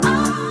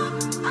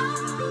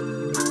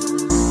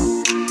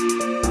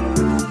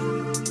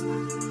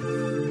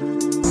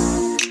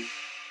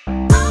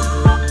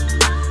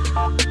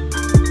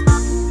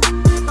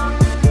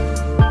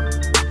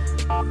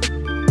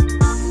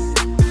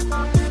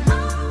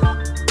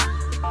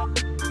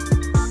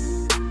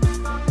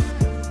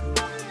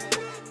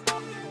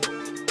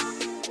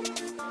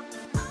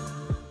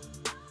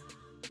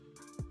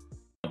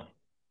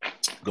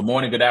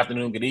morning, good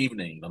afternoon, good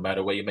evening, no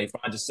matter where you may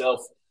find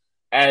yourself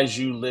as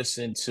you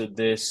listen to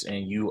this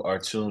and you are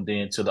tuned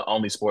in to the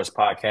Only Sports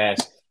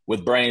Podcast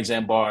with Brains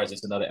and Bars.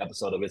 It's another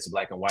episode of It's a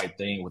Black and White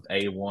Thing with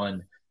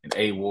A1 and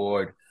A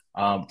Ward.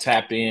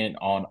 Tap in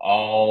on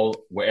all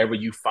wherever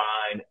you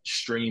find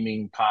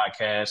streaming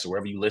podcasts or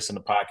wherever you listen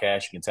to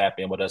podcasts. You can tap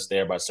in with us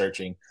there by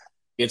searching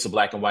It's a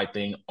Black and White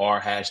Thing or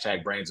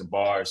hashtag Brains and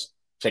Bars.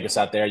 Check us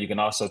out there. You can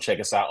also check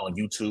us out on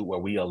YouTube where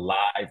we are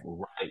live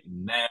right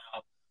now.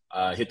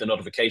 Hit the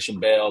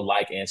notification bell,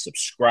 like and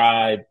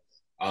subscribe.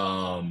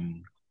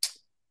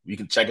 You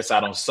can check us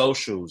out on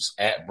socials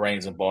at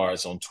Brains and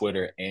Bars on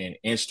Twitter and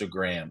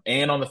Instagram,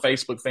 and on the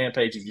Facebook fan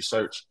page. If you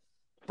search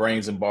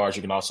Brains and Bars,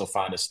 you can also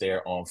find us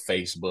there on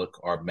Facebook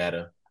or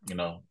Meta. You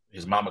know,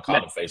 his mama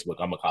called him Facebook.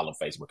 I'm gonna call him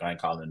Facebook. I ain't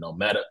calling it no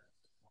Meta.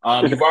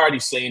 You've already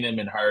seen him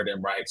and heard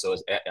him, right? So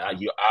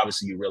you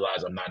obviously you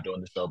realize I'm not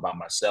doing the show by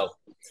myself.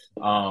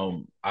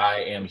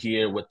 I am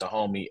here with the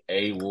homie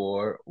A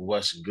Ward.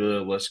 What's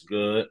good? What's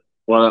good?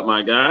 What up,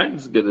 my guy?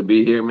 It's good to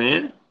be here,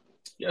 man.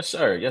 Yes,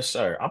 sir. Yes,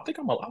 sir. I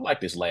like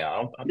this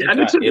layout. I Yeah,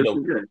 think I do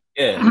too.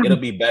 it'll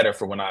be better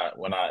for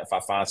if I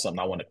find something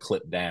I want to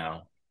clip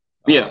down.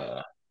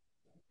 Yeah.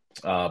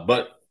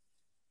 But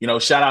you know,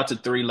 shout out to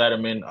Three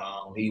Letterman.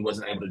 He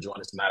wasn't able to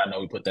join us tonight. I know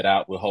we put that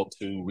out. We'll hope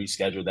to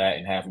reschedule that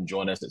and have him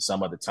join us at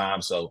some other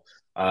time. So,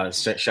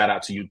 shout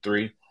out to you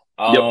three.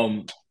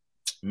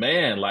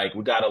 Man, like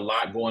we got a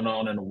lot going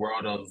on in the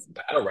world of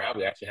battle rap.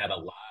 We actually had a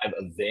live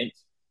event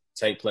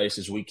take place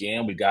this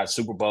weekend. We got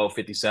Super Bowl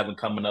 57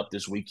 coming up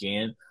this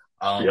weekend.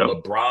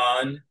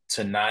 LeBron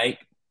tonight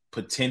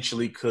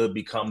potentially could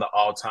become the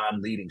all-time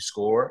leading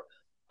scorer.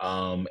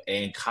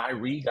 And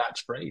Kyrie got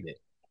traded.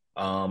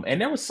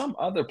 And there was some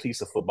other piece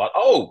of football.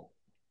 Oh,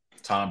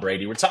 Tom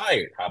Brady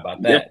retired. How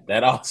about that? Yep.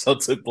 That also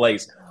took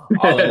place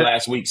all of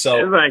last week. So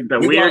it's like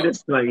the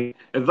weirdest thing.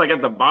 It's like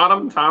at the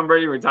bottom, Tom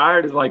Brady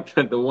retired is like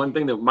the one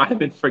thing that might have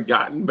been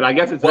forgotten. But I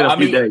guess it's been a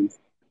few days.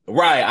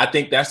 Right. I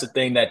think that's the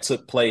thing that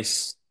took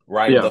place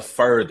the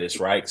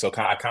furthest, right? So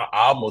I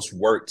almost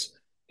worked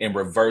in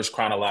reverse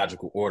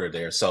chronological order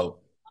there. So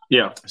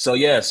we're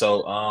going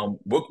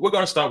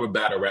to start with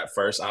battle rap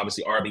first.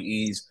 Obviously,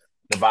 RBE's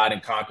Divide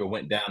and Conquer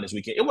went down this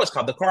weekend.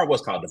 The card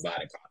was called Divide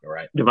and Conquer,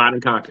 right? Divide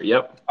and Conquer,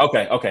 yep.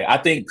 Okay. I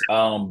think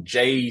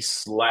Jay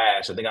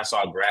Slash, I think I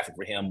saw a graphic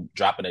for him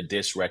dropping a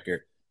diss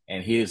record,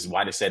 and his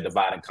why they said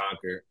Divide and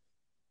Conquer.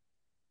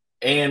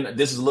 And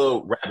this is a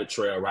little rabbit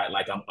trail, right?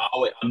 Like I'm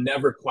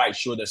never quite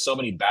sure. There's so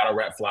many battle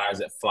rap flyers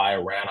that fly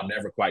around. I'm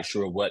never quite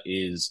sure what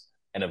is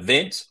an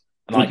event.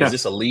 I'm like, is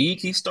this a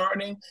league he's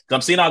starting? Because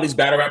I'm seeing all these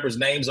battle rappers'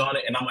 names on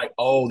it, and I'm like,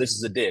 oh, this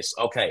is a diss.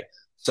 Okay.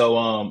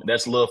 So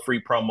that's a little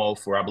free promo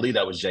for, I believe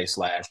that was Jay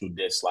Slash, who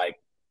dissed like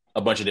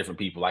a bunch of different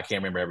people. I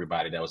can't remember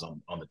everybody that was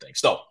on the thing.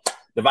 So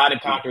Divide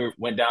and Conquer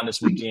went down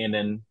this weekend,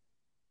 and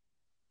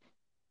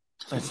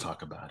let's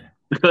talk about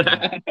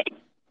it.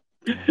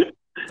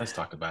 Let's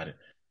talk about it.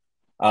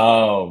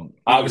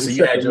 Obviously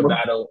you had your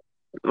battle.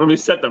 Let me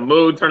set the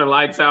mood, turn the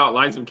lights out,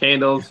 light some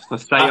candles,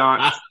 let's stay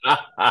on.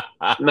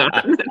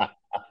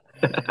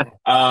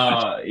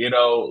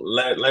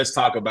 Let's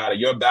talk about it.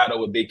 Your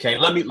battle with Big K.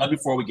 Let me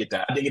before we get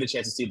that, I didn't get a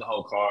chance to see the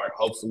whole card.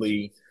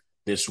 Hopefully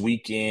this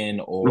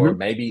weekend or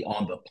maybe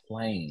on the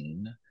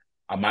plane,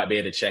 I might be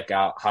able to check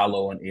out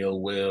Hollow and Ill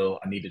Will.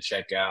 I need to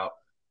check out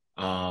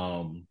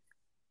I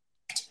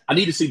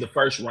need to see the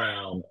first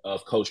round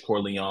of Coach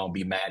Corleone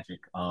be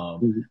Magic.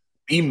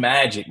 Be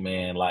Magic,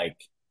 man. Like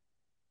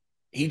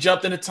he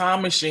jumped in the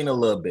time machine a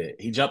little bit.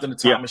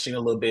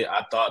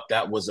 I thought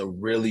that was a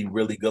really,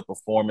 really good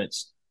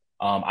performance.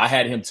 I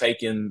had him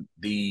taking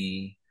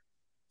the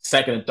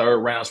second and third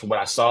rounds from what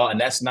I saw, and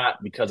that's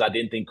not because I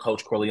didn't think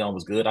Coach Corleone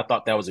was good. I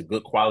thought that was a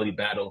good quality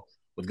battle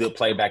with good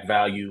playback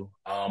value.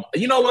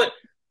 You know what?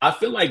 I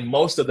feel like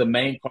most of the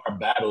main card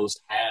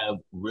battles have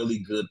really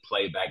good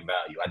playback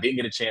value. I didn't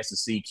get a chance to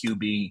see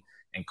QB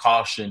and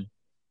Caution,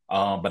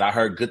 but I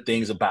heard good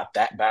things about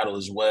that battle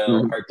as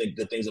well. Heard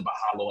good things about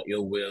Hollow and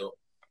Ill Will.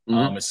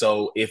 And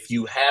so if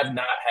you have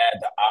not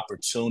had the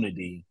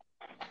opportunity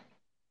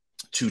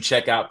to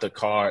check out the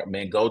card,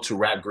 man, go to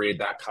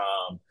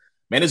rapgrid.com.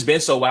 Man, it's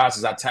been so while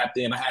since I tapped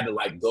in. I had to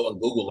like go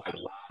and Google like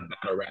live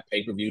battle rap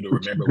pay-per-view to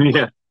remember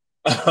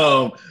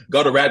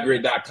go to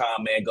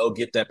rapgrid.com, man. Go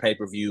get that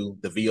pay-per-view.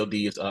 The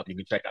VOD is up. You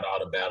can check out all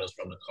the battles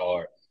from the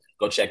card.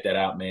 Go check that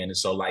out, man. And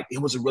so like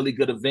it was a really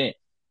good event.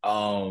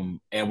 And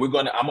I'm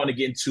gonna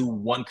get into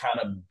one kind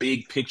of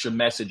big picture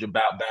message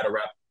about battle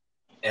rap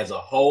as a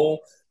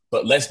whole.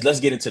 But let's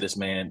get into this,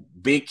 man.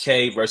 Big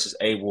K versus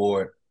A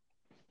Ward.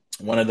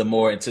 One of the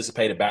more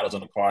anticipated battles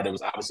on the card. It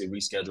was obviously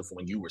rescheduled for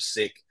when you were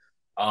sick.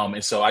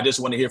 And so I just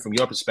want to hear from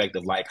your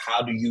perspective, like,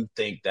 how do you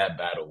think that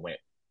battle went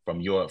from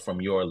your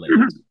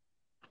lens?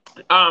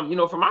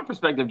 From my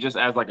perspective, just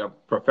as like a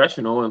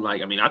professional, and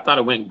like, I mean, I thought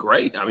it went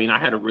great. I mean, I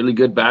had a really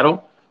good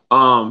battle.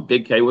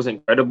 Big K was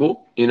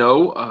incredible.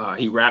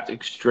 He rapped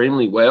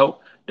extremely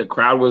well. The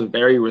crowd was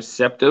very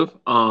receptive.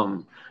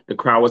 The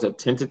crowd was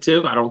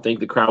attentive. I don't think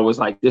the crowd was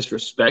like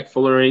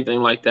disrespectful or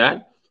anything like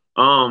that.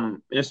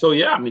 And so,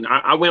 yeah, I mean,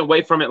 I went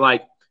away from it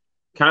like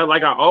kind of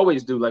like I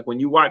always do. Like when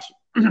you watch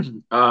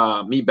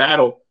me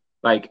battle,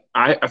 like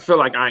I feel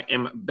like I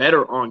am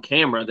better on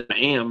camera than I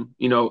am,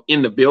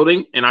 in the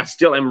building, and I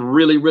still am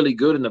really, really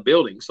good in the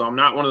building. So I'm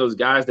not one of those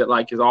guys that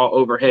like is all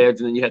overheads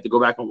and then you have to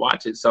go back and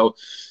watch it. So,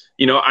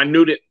 I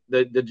knew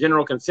that the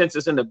general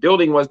consensus in the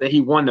building was that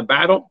he won the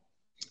battle.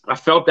 I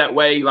felt that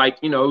way,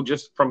 like,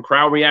 just from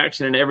crowd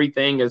reaction and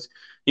everything as,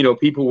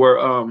 people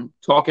were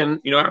talking,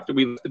 after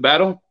we left the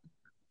battle.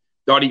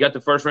 Thought he got the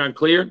first round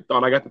clear,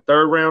 thought I got the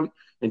third round,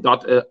 and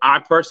thought I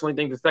personally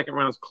think the second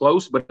round is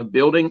close, but the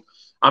building,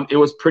 it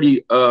was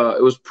pretty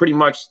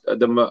much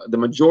the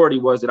majority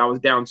was that I was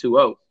down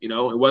 2-0.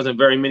 It wasn't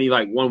very many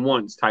like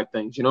 1-1s type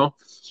things.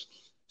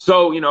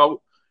 So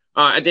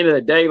at the end of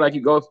the day, like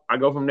I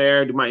go from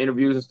there, do my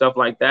interviews and stuff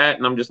like that,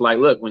 and I'm just like,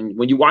 look,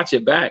 when you watch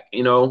it back,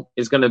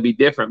 it's going to be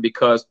different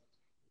because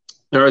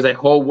there was a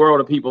whole world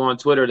of people on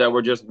Twitter that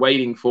were just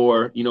waiting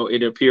for it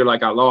to appear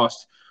like I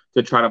lost,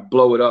 to try to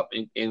blow it up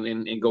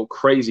and go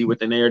crazy with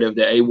the narrative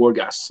that A-Ward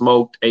got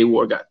smoked,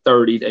 A-Ward got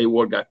 30,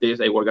 A-Ward got this,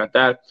 A-Ward got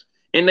that.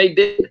 And they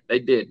did,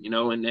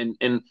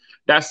 and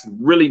that's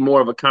really more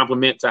of a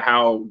compliment to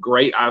how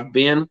great I've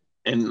been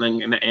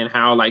and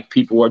how like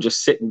people are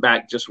just sitting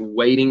back, just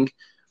waiting.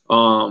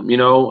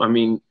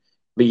 Beginning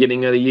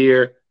of the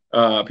year,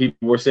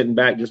 people were sitting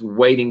back just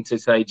waiting to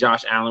say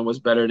Josh Allen was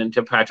better than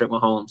Patrick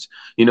Mahomes.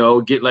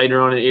 Get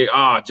later on in the year,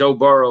 Joe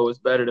Burrow is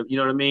better than,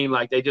 what I mean?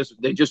 Like they just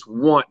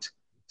want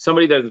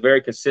somebody that is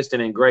very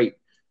consistent and great.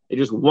 They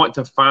just want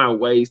to find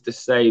ways to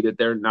say that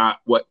they're not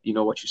what you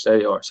say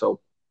they are. So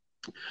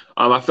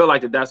I feel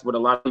like that's what a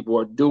lot of people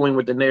are doing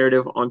with the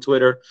narrative on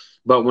Twitter.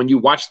 But when you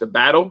watch the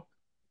battle,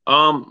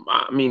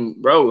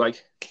 bro,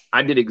 like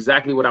I did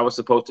exactly what I was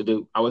supposed to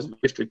do. I was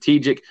very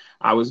strategic.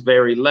 I was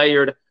very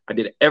layered. I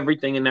did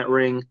everything in that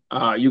ring.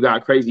 You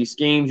got crazy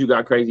schemes. You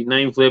got crazy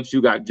name flips.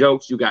 You got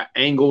jokes. You got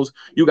angles.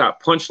 You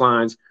got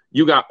punchlines.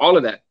 You got all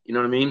of that, you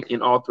know what I mean,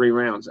 in all 3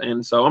 rounds.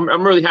 And so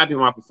I'm really happy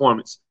with my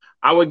performance.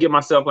 I would give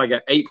myself like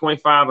an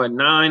 8.5, a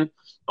 9.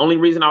 Only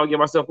reason I would give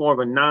myself more of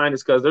a 9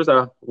 is because there's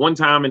a one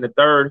time in the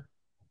third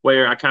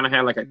where I kind of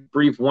had like a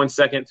brief 1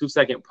 second, 2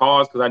 second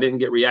pause because I didn't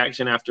get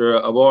reaction after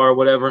a bar or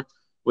whatever,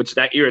 which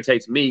that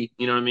irritates me,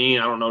 you know what I mean?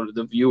 I don't know,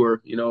 the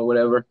viewer,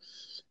 whatever.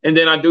 And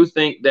then I do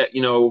think that,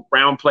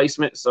 round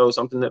placement, so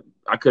something that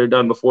I could have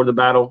done before the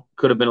battle,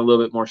 could have been a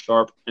little bit more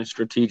sharp and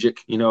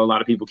strategic. A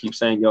lot of people keep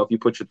saying, if you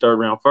put your third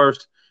round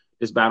first,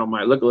 this battle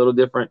might look a little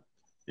different.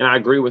 And I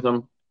agree with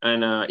them.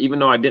 And even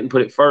though I didn't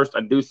put it first,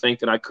 I do think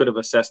that I could have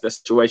assessed the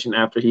situation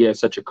after he had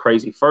such a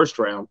crazy first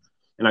round,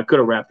 and I could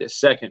have wrapped it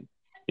second,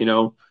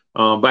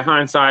 but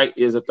hindsight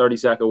is a 30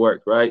 sack of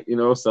work, right?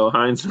 So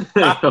hindsight,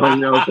 apparently,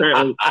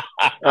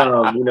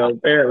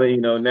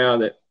 now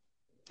that,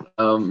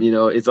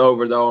 it's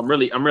over though.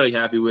 I'm really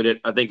happy with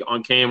it. I think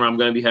on camera, I'm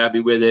going to be happy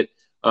with it.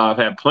 I've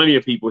had plenty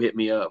of people hit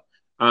me up,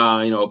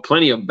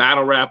 plenty of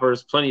battle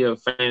rappers, plenty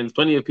of fans,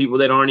 plenty of people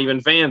that aren't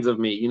even fans of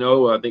me.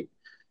 I think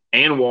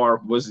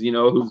Anwar was,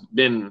 who's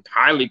been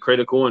highly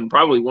critical and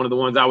probably one of the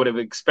ones I would have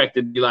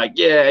expected to be like,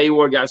 yeah,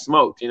 A-Ward got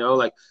smoked,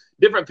 like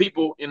different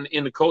people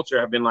in the culture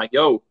have been like,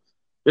 yo,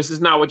 this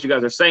is not what you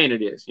guys are saying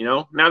it is,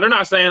 Now they're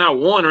not saying I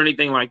won or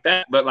anything like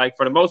that, but like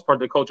for the most part,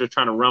 the culture is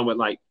trying to run with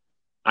like,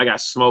 I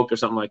got smoked or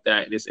something like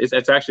that.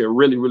 It's actually a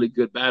really, really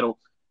good battle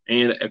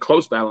and a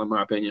close battle in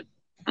my opinion.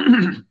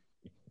 Hey,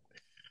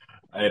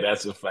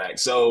 that's a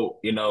fact. So,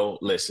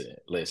 listen.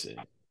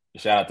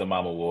 Shout out to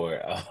Mama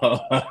Ward.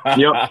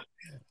 Yep.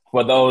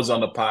 For those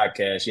on the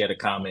podcast, she had a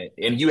comment,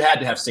 and you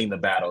had to have seen the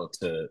battle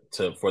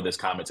for this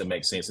comment to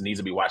make sense. It needs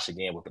to be watched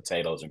again with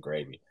potatoes and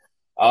gravy.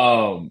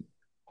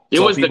 It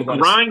was the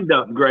grind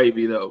up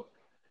gravy, though.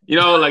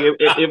 Like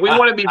if we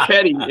want to be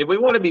petty, and we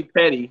want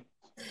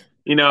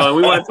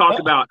to talk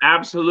about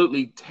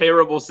absolutely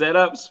terrible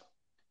setups,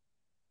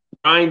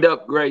 grind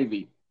up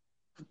gravy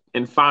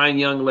and fine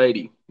young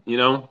lady,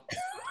 that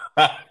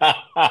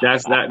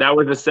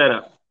was the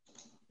setup.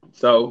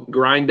 So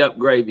grind up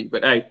gravy,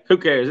 but hey, who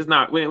cares? It's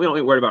not, we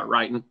don't worry about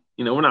writing,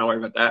 we're not worried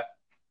about that.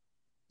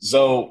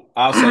 So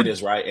I'll say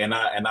this, right? And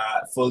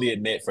I fully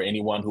admit, for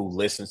anyone who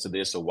listens to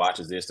this or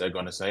watches this, they're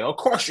going to say, of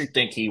course you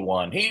think he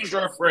won. He's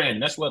your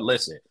friend. That's what,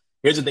 listen,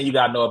 here's the thing you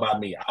got to know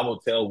about me. I will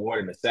tell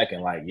Ward in a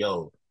second, like,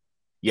 yo,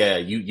 yeah,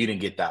 you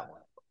didn't get that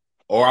one.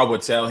 Or I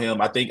would tell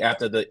him, I think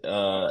after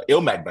the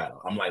Ilmac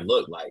battle, I'm like,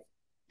 look, like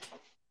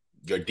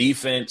your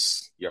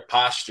defense, your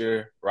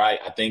posture, right?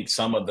 I think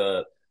some of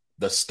the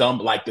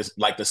stump, like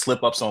the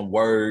slip ups on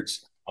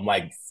words, I'm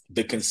like,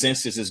 the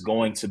consensus is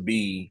going to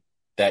be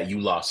that you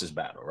lost this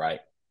battle,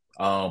 right?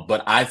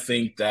 But I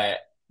think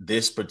that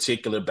this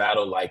particular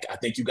battle, like, I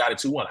think you got it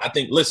 2-1. I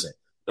think, listen,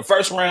 the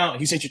first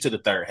round, he sent you to the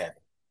third heaven.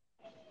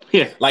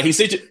 Yeah. Like he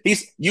sent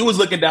you was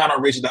looking down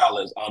on Rich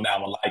Dollars on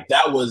that one. Like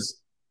that was,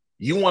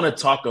 you want to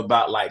talk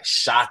about like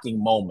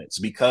shocking moments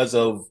because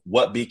of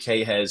what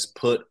BK has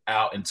put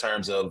out in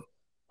terms of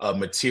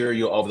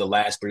material over the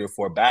last 3 or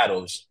 4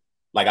 battles.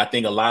 Like, I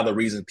think a lot of the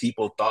reason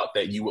people thought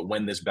that you would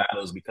win this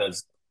battle is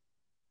because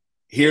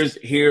here's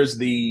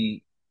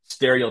the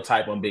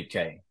stereotype on Big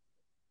K.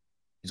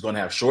 He's going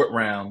to have short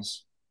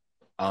rounds.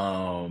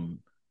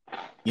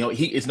 You know,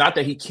 it's not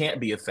that he can't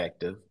be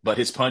effective, but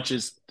his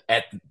punches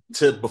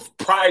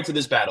prior to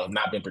this battle have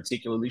not been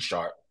particularly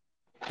sharp.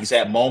 He's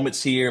had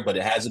moments here, but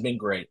it hasn't been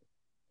great.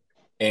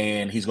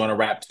 And he's going to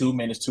wrap 2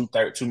 minutes, 2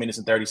 minutes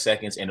and 30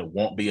 seconds, and it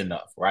won't be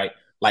enough, right?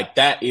 Like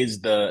that is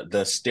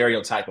the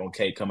stereotype on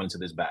K coming into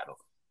this battle.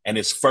 And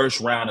his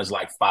first round is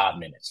like 5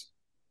 minutes,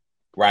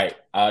 right?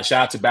 Shout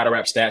out to Battle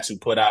Rap Stats who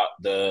put out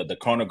the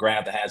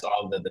chronograph that has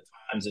all the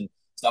times and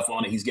stuff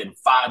on it. He's getting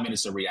 5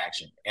 minutes of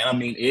reaction. And I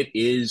mean, it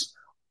is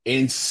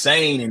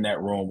insane in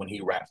that room when he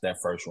raps that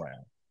first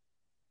round.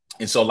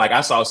 And so, like,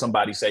 I saw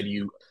somebody say to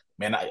you,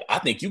 man, I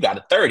think you got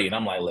a 30. And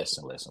I'm like,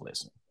 listen.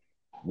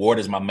 Ward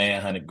is my man,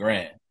 100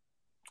 grand.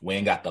 We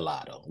ain't got the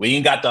lotto.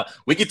 We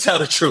can tell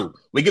the truth.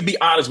 We can be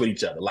honest with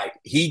each other. Like,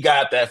 he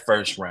got that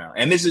first round.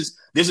 And this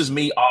is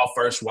me all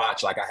first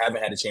watch. Like, I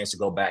haven't had a chance to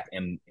go back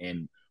and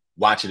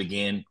watch it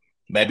again.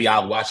 Maybe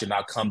I'll watch it and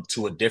I'll come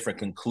to a different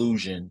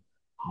conclusion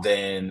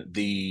than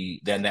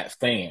that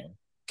fan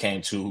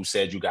came to who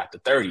said you got the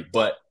 30.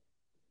 But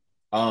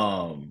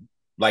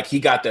like, he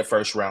got that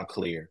first round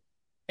clear.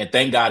 And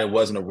thank God it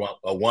wasn't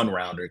a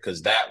one-rounder,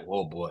 because that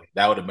would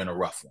have been a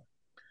rough one.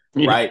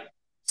 Yeah. Right?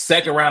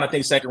 Second round, I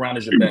think second round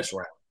is your best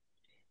round.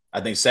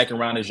 I think second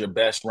round is your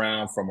best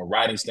round from a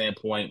writing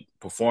standpoint,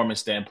 performance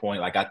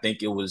standpoint. Like, I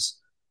think it was,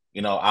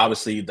 you know,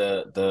 obviously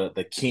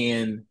the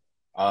Ken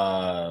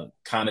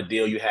kind of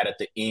deal you had at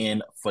the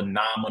end,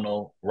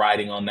 phenomenal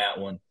writing on that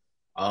one.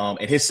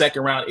 And his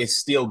second round is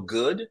still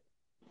good.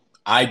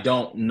 I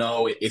don't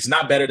know. It's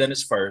not better than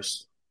his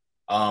first.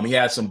 He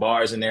had some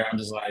bars in there. I'm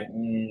just like,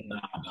 no,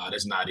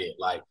 that's not it.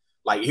 Like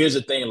here's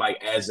the thing.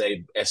 Like, as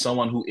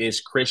someone who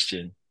is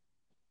Christian,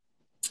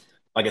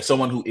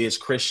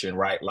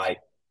 right? Like,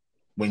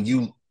 when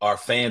you are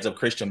fans of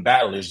Christian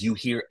battlers, you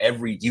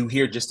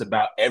hear just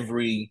about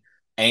every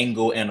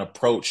angle and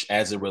approach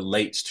as it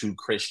relates to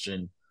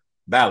Christian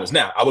battlers.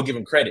 Now, I will give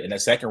him credit in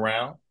that second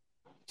round.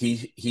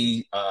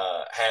 He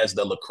has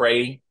the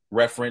Lecrae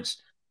reference.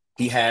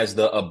 He has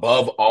the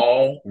above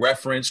all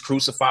reference,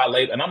 crucified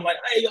later. And I'm like,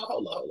 hey, yo,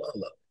 hold up.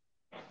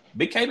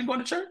 Big K been going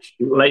to church?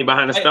 Laid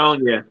behind a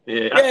stone, yeah.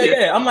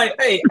 Yeah. I'm like,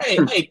 hey,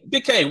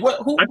 Big K,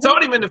 who? I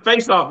told him in the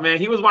face-off, man.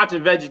 He was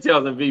watching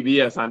VeggieTales and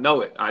VBS. I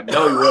know it. I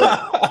know he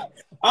was.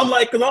 I'm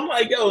like,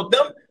 yo,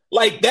 them,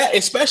 like that,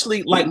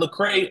 especially like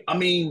Lecrae. I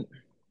mean,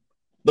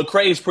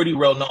 Lecrae is pretty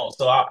well known,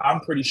 so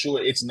I'm pretty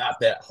sure it's not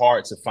that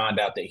hard to find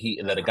out that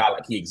a guy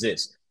like he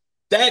exists.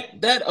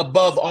 That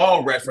above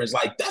all reference,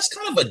 like, that's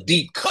kind of a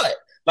deep cut.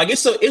 Like,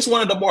 it's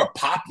one of the more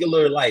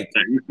popular, like,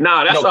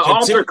 nah, that's an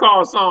altar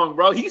call song,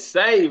 bro. He's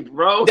saved,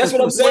 bro. That's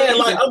what I'm saying.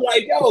 Like,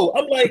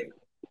 I'm like,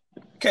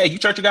 okay, you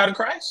Church of God in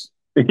Christ?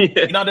 Yeah.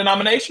 You're not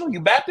denominational? You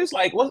Baptist?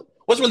 Like,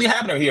 what's really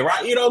happening here,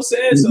 right? You know what I'm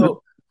saying? Mm-hmm.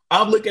 So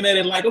I'm looking at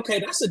it like, okay,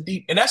 that's a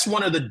deep, and that's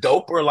one of the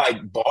doper,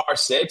 like,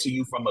 bars said to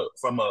you from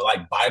a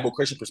like Bible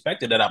Christian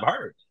perspective that I've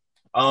heard.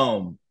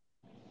 And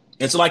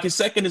so, like, his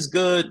second is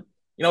good.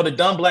 You know, the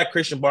dumb black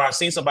Christian bar, I've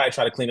seen somebody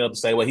try to clean it up and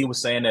say, well, he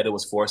was saying that it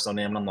was forced on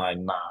them. And I'm like,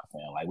 nah,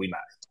 man, like,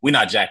 we're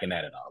not jacking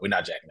that at all. We're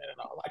not jacking that at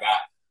all. Like,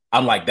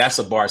 I'm like, that's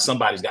a bar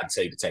somebody's got to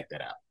tell you to take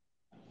that out.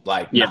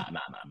 Like, yeah.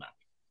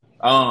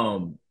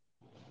 Nah.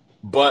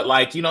 But,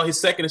 like, you know, his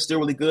second is still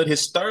really good.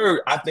 His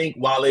third, I think,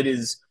 while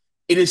it's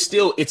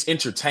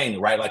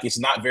entertaining, right? Like, it's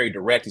not very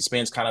direct. He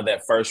spends kind of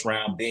that first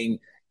round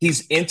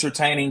he's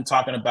entertaining,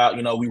 talking about,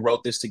 you know, we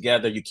wrote this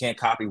together. You can't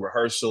copy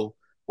rehearsal.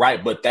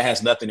 Right, but that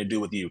has nothing to do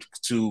with you.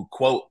 To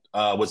quote,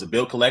 was it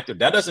Bill Collector?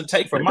 That doesn't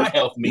take from my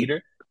health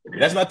meter.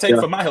 That's not taking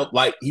from my health.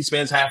 Like, he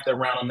spends half the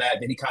round on that,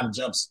 then he kind of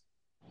jumps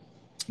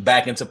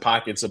back into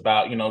pockets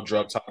about, you know,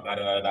 drug talk,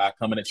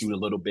 coming at you a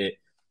little bit.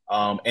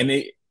 And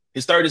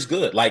his third is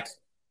good. Like,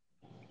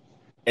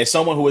 as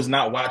someone who has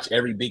not watched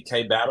every Big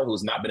K battle,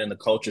 who's not been in the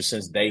culture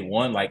since day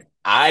one, like,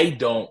 I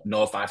don't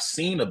know if I've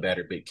seen a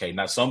better Big K.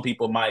 Now, some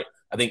people might.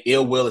 I think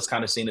Ill Will is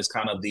kind of seen as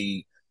kind of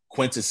the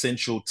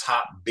quintessential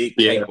top Big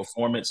K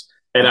performance.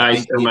 And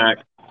Ice and Mac,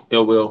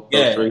 Ill Will.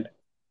 Yeah,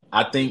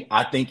 I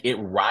think it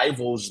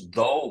rivals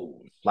those.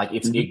 Like,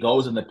 it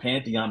goes in the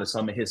pantheon of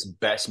some of his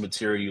best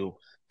material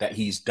that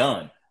he's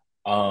done.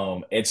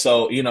 And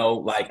so, you know,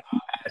 like, I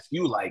ask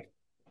you, like,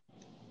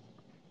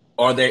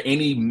 are there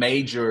any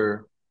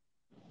major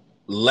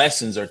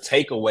lessons or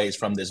takeaways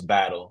from this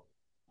battle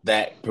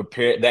that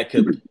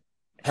could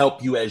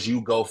help you as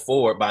you go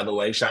forward? By the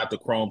way, shout out to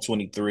Chrome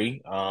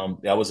 23.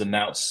 That was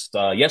announced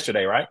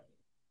yesterday, right?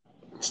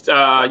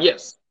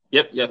 Yes.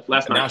 Yep.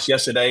 Last night. Announced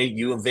yesterday.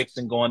 You and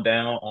Vixen going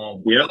down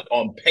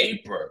on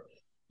paper.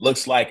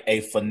 Looks like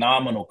a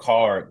phenomenal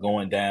card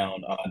going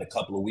down in a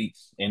couple of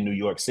weeks in New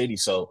York City.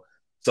 So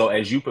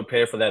as you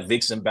prepare for that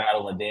Vixen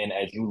battle, and then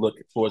as you look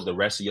towards the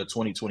rest of your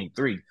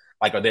 2023,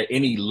 like, are there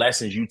any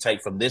lessons you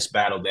take from this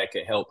battle that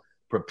could help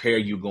prepare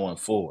you going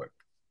forward?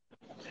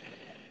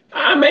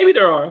 Maybe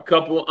there are a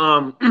couple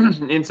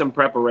in some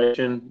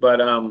preparation, but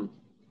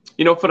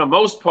you know, for the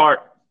most part,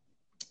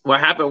 what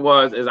happened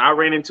is I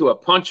ran into a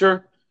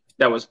puncher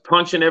that was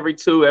punching every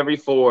 2, every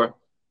 4,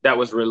 that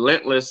was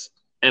relentless,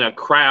 and a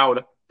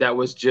crowd that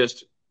was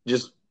just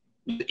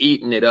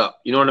eating it up.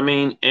 You know what I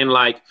mean? And,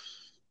 like,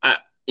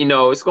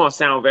 it's going to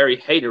sound very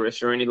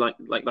haterish or anything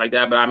like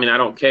that, but I mean, I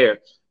don't care.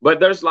 But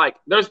there's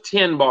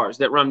 10 bars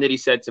that Rum Nitty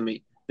said to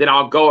me that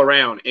I'll go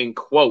around and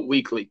quote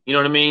weekly. You know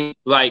what I mean?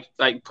 Like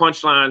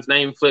punchlines,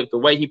 name flip, the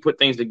way he put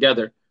things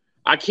together.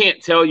 I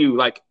can't tell you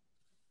like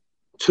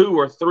 2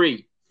 or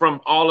 3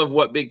 from all of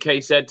what Big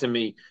K said to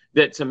me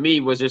that to me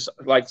was just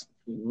like,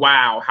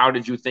 wow, how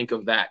did you think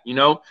of that?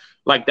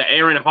 Like the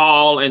Aaron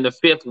Hall and the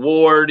Fifth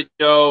Ward,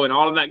 and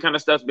all of that kind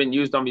of stuff's been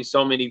used on me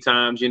so many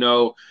times,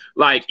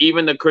 like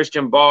even the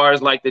Christian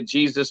bars, like the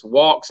Jesus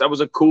Walks, that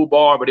was a cool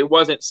bar, but it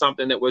wasn't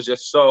something that was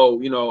just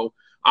so,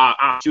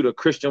 I'll shoot a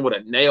Christian with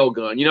a nail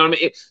gun. You know what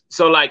I mean?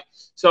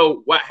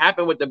 So what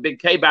happened with the Big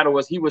K battle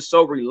was he was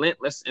so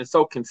relentless and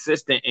so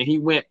consistent, and he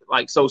went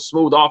like so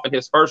smooth off in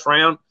his first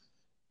round.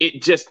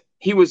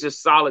 He was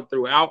just solid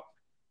throughout.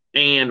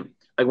 And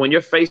like when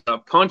you're facing a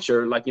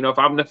puncher, like, if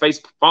I'm to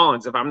face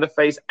Fonz, if I'm to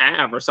face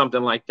Av or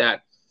something like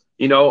that,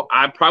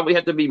 I probably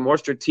have to be more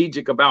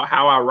strategic about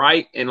how I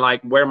write and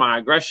like where my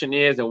aggression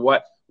is and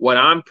what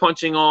I'm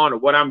punching on or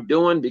what I'm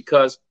doing,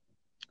 because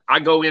I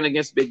go in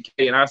against Big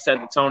K and I set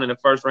the tone in the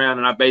first round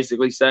and I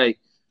basically say,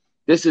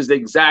 this is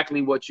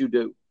exactly what you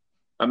do.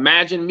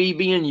 Imagine me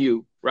being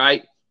you,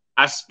 right?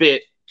 I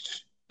spit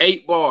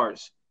 8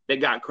 bars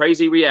that got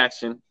crazy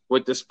reaction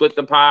with the split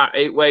the pie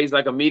 8 ways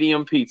like a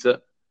medium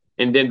pizza.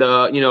 And then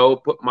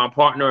put my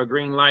partner a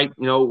green light,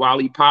 while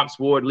he pops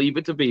Ward, leave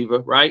it to Beaver,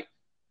 right?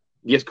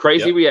 Gets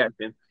crazy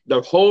reaction.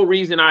 The whole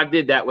reason I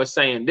did that was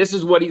saying, this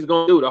is what he's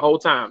going to do the whole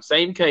time.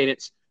 Same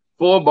cadence,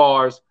 4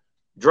 bars,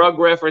 drug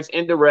reference,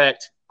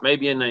 indirect,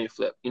 maybe a name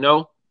flip,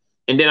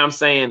 And then I'm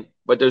saying,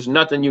 but there's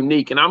nothing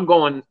unique. And I'm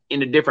going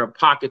into different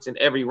pockets in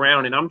every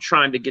round. And I'm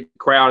trying to get the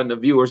crowd and the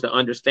viewers to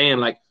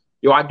understand, like,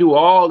 I do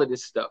all of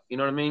this stuff. You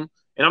know what I mean?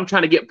 And I'm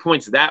trying to get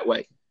points that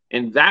way.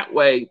 And that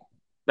way,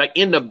 like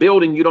in the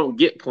building, you don't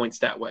get points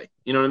that way.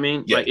 You know what I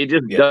mean? Yeah. Like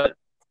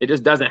it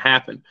just doesn't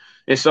happen.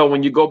 And so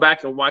when you go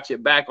back and watch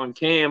it back on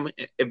cam,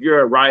 if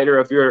you're a writer,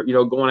 if you're,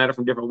 going at it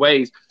from different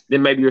ways,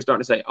 then maybe you're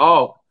starting to say,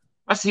 oh,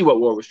 I see what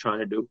Ward was trying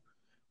to do.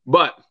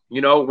 But,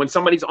 when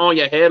somebody's on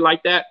your head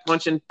like that,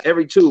 punching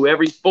every 2,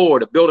 every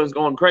 4, the building's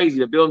going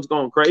crazy.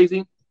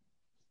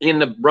 In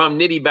the Rum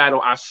Nitty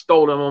battle, I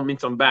stole the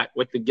momentum back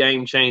with the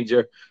game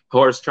changer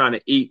horse trying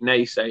to eat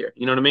naysayer.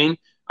 You know what I mean?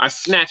 I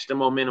snatched the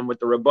momentum with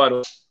the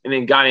rebuttal and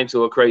then got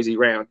into a crazy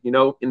round.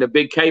 In the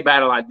Big K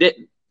battle, I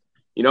didn't.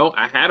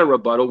 I had a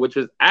rebuttal, which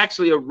was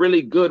actually a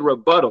really good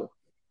rebuttal.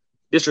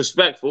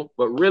 Disrespectful,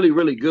 but really,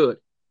 really good.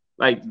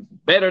 Like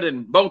better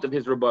than both of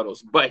his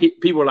rebuttals. But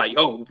people were like,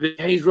 oh,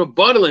 he's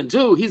rebuttaling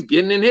too. He's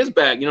getting in his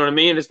bag. You know what I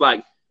mean? It's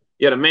like,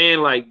 yeah, the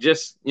man like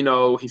just,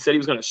 he said he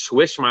was going to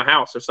swish my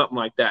house or something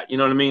like that. You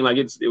know what I mean? Like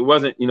it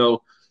wasn't,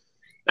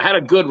 I had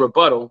a good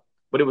rebuttal,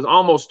 but it was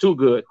almost too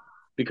good,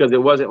 because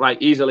it wasn't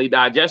like easily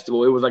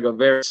digestible. It was like a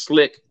very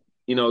slick,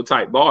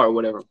 type bar or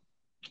whatever.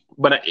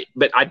 But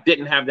I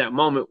didn't have that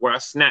moment where I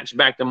snatched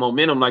back the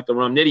momentum like the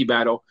Rum Nitty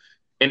battle,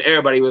 and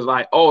everybody was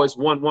like, oh, it's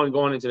 1-1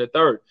 going into the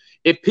third.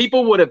 If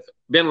people would have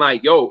been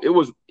like, yo, it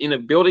was in a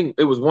building,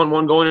 it was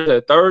 1-1 going into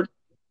the third,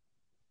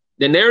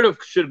 the narrative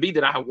should be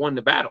that I won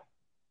the battle.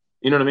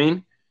 You know what I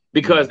mean?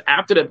 Because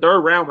after the third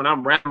round, when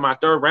I'm wrapping my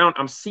third round,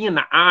 I'm seeing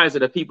the eyes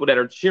of the people that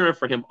are cheering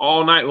for him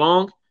all night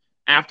long.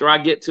 After I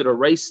get to the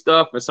race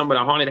stuff and some of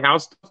the haunted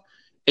house stuff,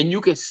 and you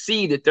can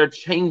see that they're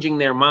changing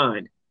their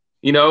mind,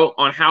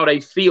 on how they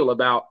feel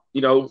about,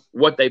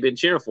 what they've been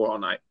cheering for all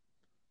night.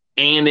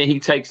 And then he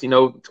takes,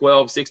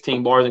 12,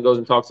 16 bars and goes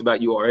and talks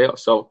about URL.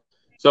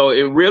 So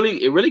it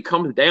really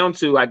comes down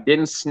to, I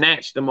didn't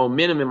snatch the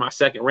momentum in my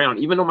second round,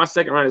 even though my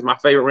second round is my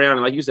favorite round.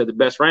 And like you said, the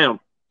best round,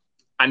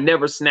 I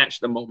never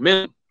snatched the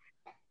momentum.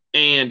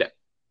 And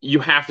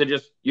you have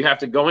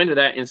to go into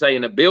that and say,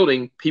 in the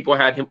building, people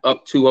had him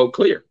up 2-0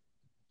 clear.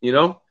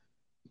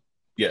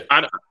 Yeah.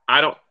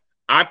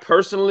 I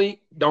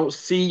personally don't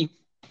see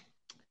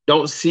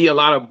a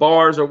lot of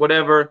bars or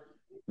whatever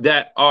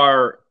that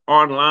are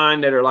online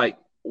that are like,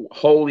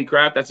 holy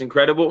crap, that's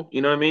incredible.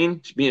 You know what I mean?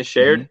 It's being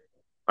shared.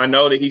 I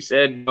know that he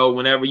said,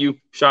 whenever you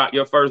shot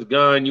your first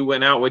gun, you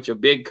went out with your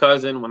big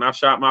cousin. When I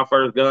shot my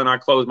first gun, I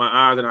closed my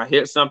eyes and I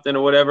hit something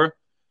or whatever.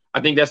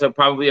 I think that's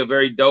probably a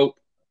very dope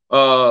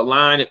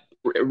line. It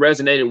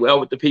resonated well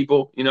with the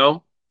people,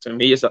 To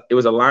me, it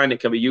was a line that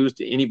can be used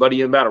to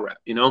anybody in battle rap,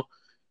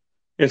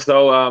 And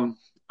so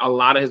a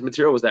lot of his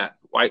material was that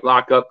white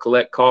lockup,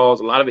 collect calls,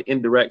 a lot of it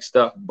indirect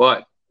stuff.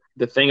 But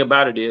the thing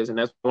about it is, and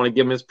that's what I want to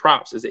give him his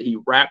props, is that he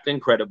rapped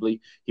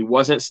incredibly. He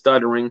wasn't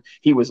stuttering.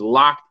 He was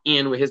locked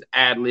in with his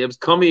ad libs.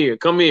 Come here.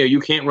 You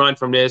can't run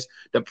from this.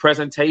 The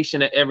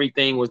presentation of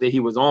everything was that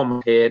he was on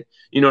my head.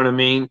 You know what I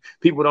mean?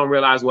 People don't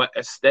realize what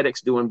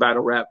aesthetics do in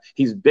battle rap.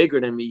 He's bigger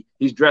than me.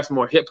 He's dressed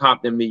more hip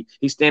hop than me.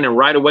 He's standing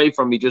right away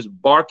from me, just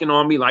barking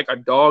on me like a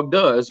dog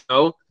does,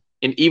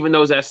 And even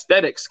those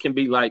aesthetics can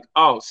be like,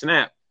 oh,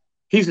 snap.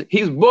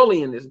 He's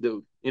bullying this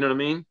dude. You know what I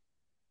mean?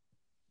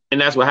 And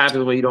that's what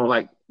happens when you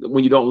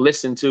don't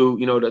listen to,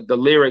 the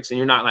lyrics, and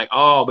you're not like,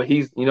 oh, but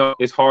he's,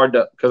 it's hard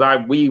to, because I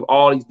weave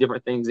all these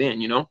different things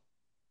in,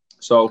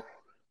 So,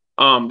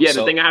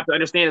 the thing I have to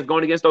understand is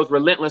going against those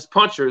relentless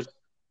punchers,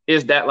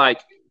 is that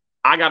like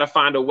I got to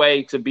find a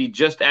way to be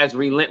just as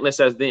relentless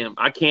as them.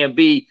 I can't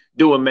be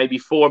doing maybe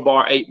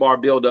 4-bar, 8-bar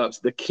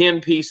buildups. The Ken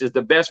piece is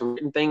the best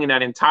written thing in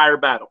that entire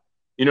battle.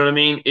 You know what I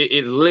mean?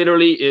 It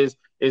literally is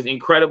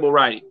incredible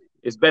writing.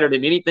 It's better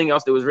than anything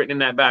else that was written in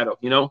that battle,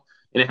 you know?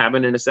 And it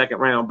happened in the second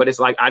round. But it's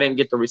like I didn't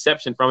get the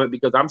reception from it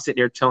because I'm sitting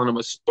here telling them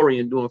a story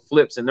and doing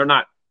flips, and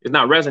it's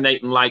not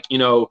resonating like, you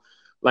know,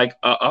 like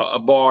a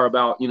bar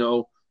about, you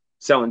know,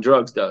 selling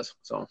drugs does.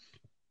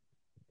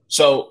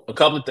 So a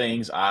couple of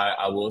things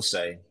I will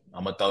say.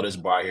 I'm gonna throw this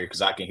bar here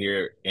because I can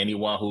hear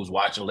anyone who's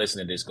watching,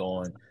 listening to this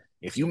going,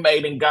 if you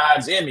made in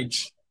God's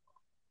image,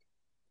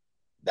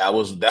 that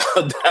was one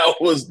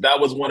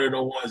of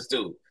the ones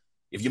too.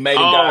 If you made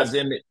in God's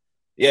image,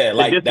 yeah,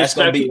 like that's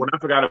gonna be. When I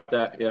forgot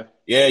about that,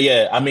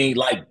 yeah. I mean,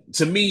 like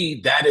to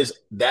me, that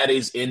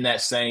is in that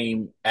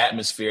same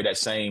atmosphere, that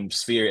same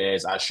sphere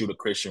as I shoot a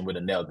Christian with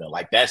a nail gun.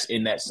 Like that's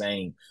in that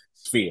same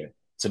sphere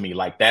to me.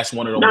 Like that's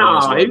one of the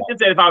ones. No, he just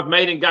said if I was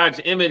made in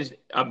God's image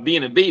of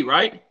being a B,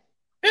 right?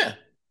 Yeah.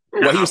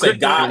 Well, he would say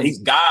God. He's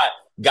God.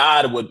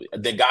 God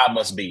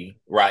must be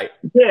right.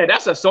 Yeah,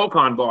 that's a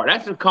SoCon bar.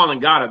 That's just calling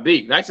God a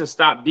B. That's just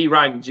stop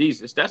deriding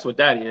Jesus. That's what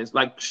that is.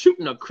 Like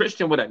shooting a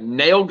Christian with a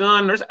nail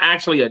gun. There's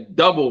actually a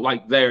double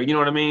like there. You know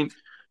what I mean?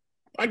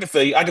 I can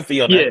feel you. I can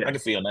feel that. Yeah. I can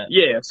feel that.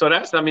 Yeah. So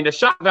the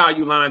shot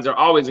value lines are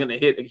always going to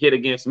hit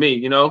against me.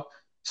 You know.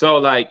 So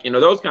like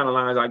those kind of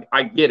lines,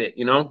 I get it.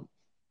 You know.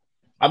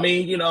 I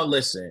mean,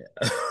 listen.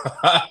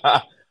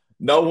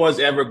 No one's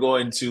ever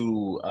going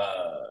to.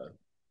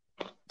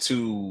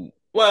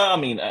 Well, I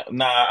mean,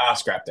 I'll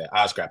scrap that.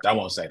 I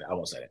won't say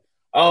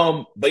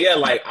that. But yeah,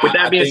 like with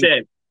that being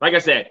said, like I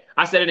said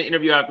in the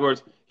interview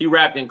afterwards, he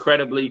rapped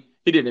incredibly.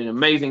 He did an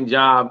amazing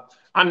job.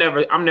 I'm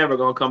never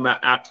gonna come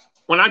back.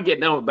 When I get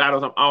done with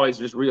battles, I'm always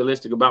just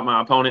realistic about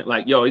my opponent.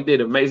 Like, yo, he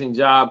did an amazing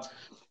job.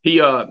 He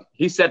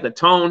set the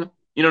tone.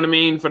 You know what I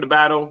mean for the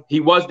battle. He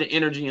was the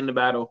energy in the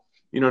battle.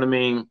 You know what I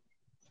mean.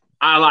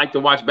 I like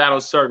to watch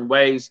battles certain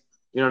ways.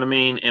 You know what I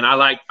mean. And I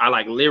like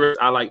lyrics.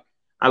 I like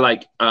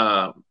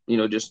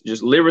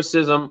just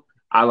lyricism.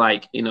 I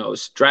like,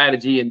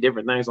 strategy and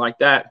different things like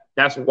that.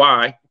 That's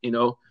why,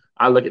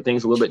 I look at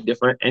things a little bit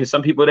different. And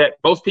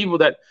most people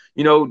that,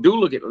 do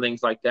look at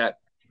things like that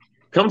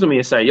come to me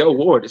and say, yo,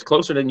 Ward, it's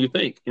closer than you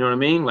think. You know what I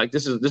mean? Like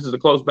this is a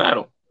close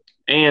battle.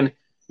 And,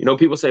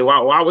 people say,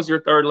 wow, why was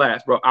your third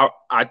last, bro?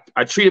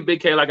 I treated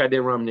Big K like I did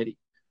Rum Nitty.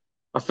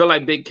 I feel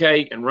like Big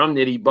K and Rum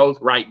Nitty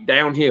both right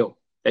downhill.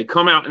 They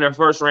come out in their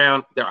first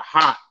round. They're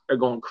hot. They're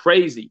going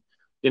crazy.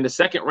 In the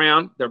second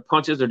round, their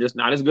punches are just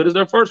not as good as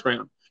their first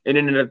round. And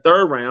then in the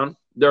third round,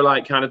 they're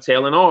like kind of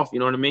tailing off. You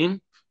know what I mean?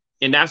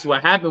 And that's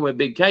what happened with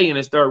Big K in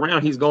his third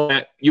round. He's going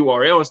at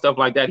URL and stuff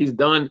like that. He's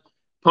done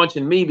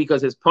punching me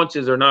because his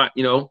punches are not,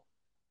 and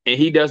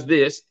he does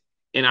this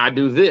and I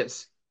do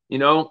this. With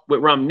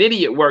Rum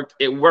Nitty,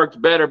 it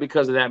worked better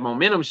because of that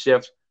momentum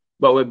shift.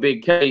 But with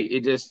Big K,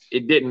 it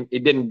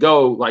didn't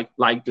go like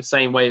the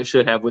same way it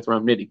should have with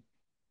Rum Nitty.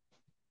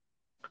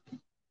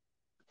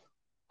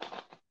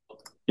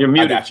 You're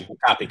muted. I got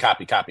you.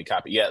 Copy.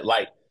 Yeah,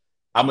 like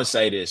I'm gonna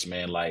say this,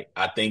 man. Like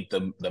I think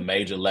the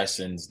major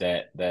lessons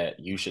that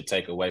you should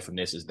take away from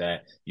this is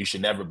that you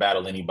should never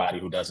battle anybody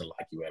who doesn't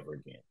like you ever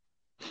again.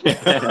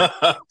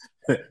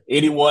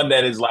 Anyone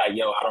that is like,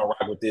 yo, I don't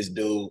rock with this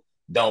dude,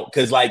 don't,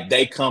 because like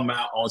they come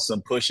out on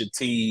some Pusha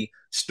T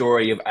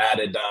story of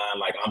Adidon,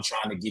 like I'm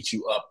trying to get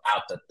you up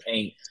out the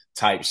paint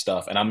type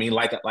stuff. And I mean,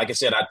 like I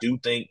said, I do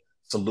think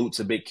salute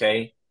to Big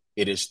K.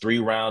 It is 3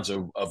 rounds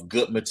of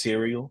good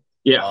material.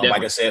 Yeah,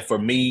 like I said, for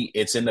me,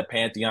 it's in the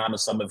pantheon of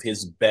some of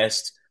his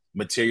best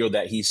material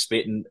that he's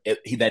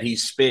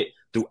spit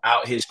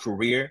throughout his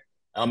career.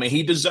 I mean,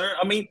 he deserves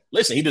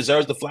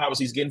the flowers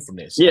he's getting from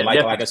this. Yeah,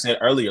 like I said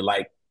earlier,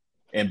 like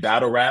in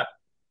battle rap,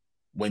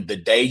 when the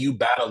day you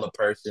battle a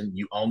person,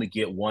 you only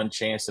get one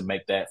chance to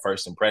make that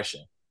first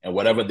impression. And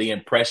whatever the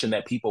impression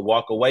that people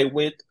walk away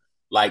with,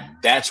 like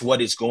that's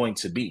what it's going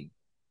to be.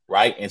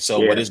 Right. And so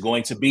what it's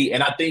going to be.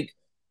 And I think,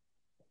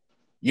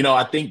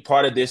 I think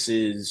part of this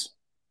is,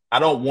 I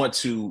don't want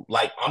to,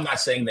 like, I'm not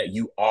saying that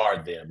you are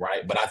them,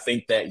 right? But I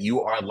think that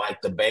you are like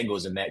the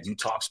Bengals in that you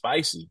talk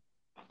spicy,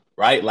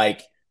 right?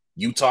 Like,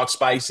 you talk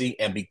spicy,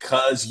 and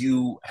because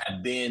you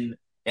have been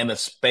in a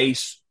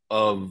space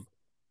of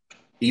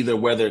either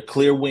whether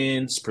clear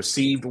wins,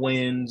 perceived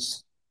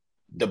wins,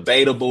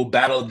 debatable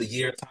battle of the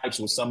year types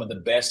with some of the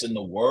best in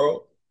the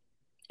world,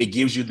 it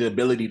gives you the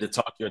ability to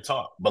talk your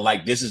talk. But,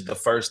 like, this is the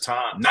first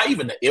time, not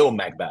even the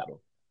Ilmac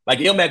battle. Like,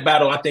 Ilmac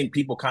battle, I think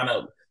people kind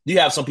of, you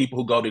have some people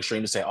who go to extreme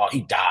and say, oh, he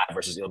died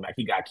versus Ilmac.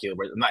 He got killed.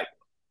 I'm like,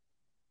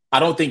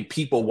 I don't think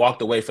people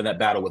walked away from that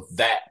battle with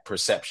that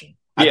perception.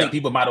 I think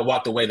people might have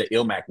walked away that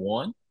Ilmac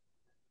won.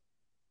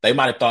 They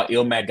might have thought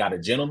Ilmac got a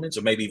gentleman's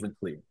or maybe even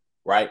clear,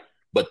 right?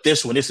 But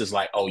this is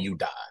like, oh, you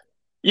died.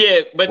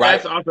 Yeah, but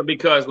right? That's also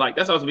because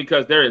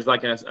there is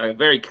like a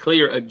very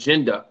clear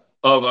agenda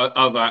of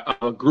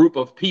a group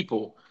of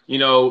people,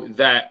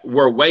 that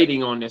were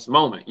waiting on this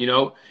moment,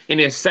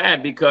 and it's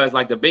sad because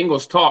like the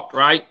Bengals talked,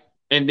 right?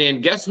 And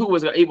then guess who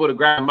was able to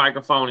grab a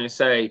microphone and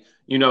say,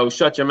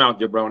 shut your mouth,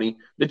 jabroni?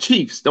 The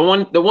Chiefs, the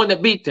one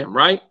that beat them,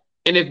 right?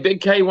 And if Big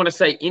K want to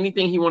say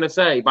anything he want to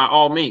say, by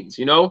all means,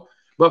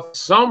 But for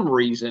some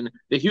reason,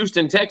 the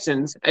Houston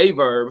Texans,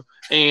 Averb,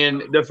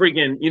 and the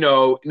freaking,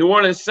 New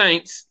Orleans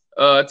Saints,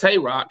 Tay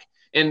Rock,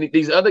 and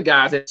these other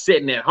guys that's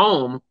sitting at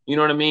home, you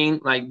know what I mean?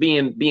 Like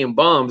being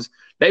bums,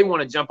 they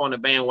want to jump on the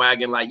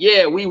bandwagon, like,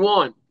 yeah, we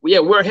won. Yeah,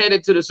 we're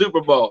headed to the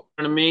Super Bowl.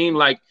 You know what I mean?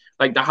 Like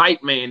the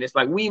hype man. It's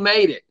like, we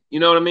made it. You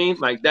know what I mean?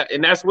 Like that,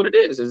 and that's what it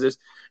is this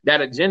that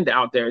agenda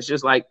out there. It's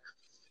just like,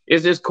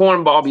 it's just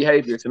cornball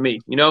behavior to me,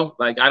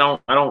 Like I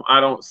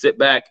don't sit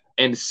back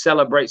and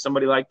celebrate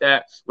somebody like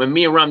that. When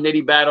me and Rum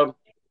Nitty battled,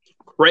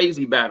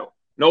 crazy battle.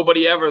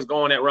 Nobody ever is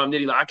going at Rum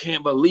Nitty like, I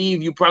can't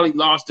believe you probably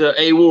lost to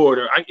A Ward,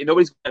 or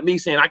nobody's me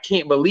saying, I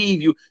can't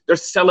believe you. They're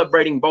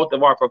celebrating both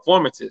of our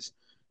performances.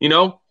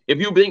 If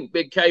you think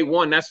Big K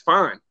won, that's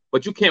fine.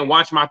 But you can't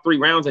watch my 3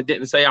 rounds and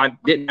didn't say I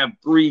didn't have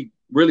 3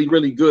 really,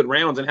 really good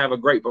rounds and have a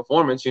great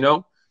performance,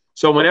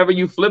 So whenever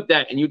you flip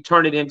that and you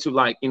turn it into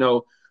like,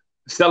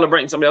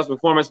 celebrating somebody else's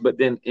performance, but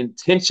then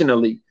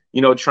intentionally,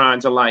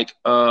 trying to like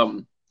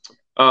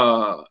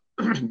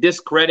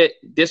discredit,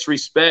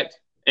 disrespect,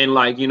 and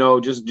like,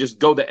 just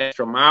go the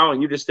extra mile,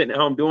 and you're just sitting at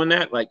home doing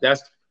that, like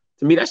that's,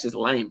 to me, that's just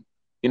lame.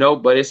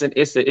 But it's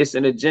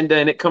an agenda,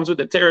 and it comes with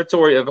the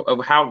territory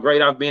of how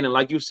great I've been. And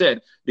like you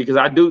said, because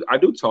I do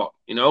talk,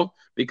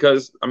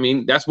 because I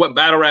mean, that's what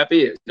battle rap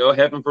is.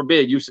 Heaven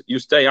forbid you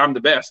say I'm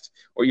the best,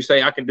 or you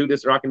say I can do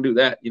this or I can do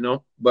that,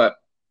 but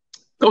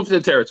go to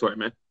the territory,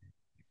 man.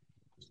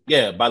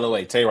 Yeah, by the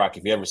way, Tay Rock,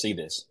 if you ever see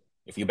this,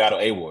 if you battle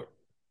A Ward,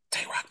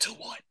 Tay Rock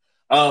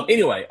 2-1.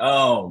 Anyway,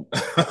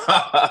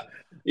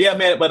 yeah,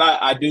 man, but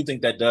I do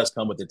think that does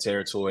come with the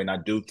territory, and I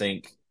do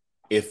think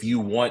if you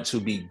want to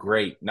be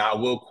great, now I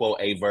will quote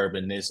Averb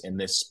in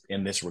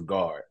this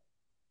regard.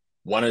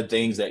 One of the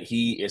things that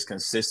he is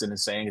consistent in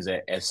saying is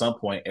that at some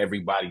point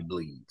everybody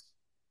bleeds,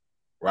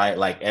 right?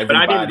 Like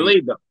everybody. But I didn't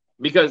bleed though,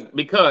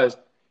 because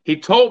he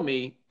told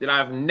me that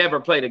I've never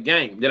played a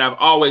game, that I've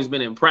always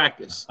been in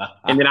practice,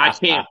 and that I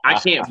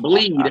can't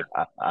bleed,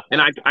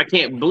 and I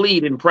can't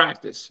bleed in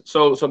practice.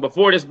 So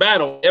before this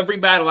battle, every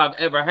battle I've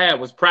ever had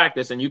was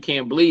practice, and you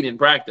can't bleed in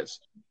practice.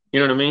 You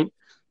know what I mean?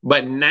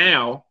 But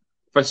now,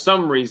 for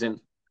some reason,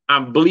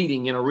 I'm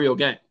bleeding in a real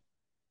game.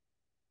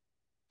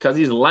 Because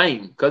he's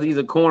lame, because he's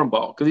a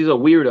cornball, because he's a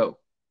weirdo.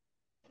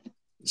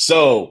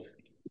 So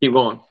keep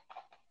going.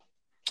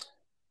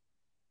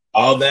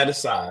 All that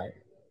aside,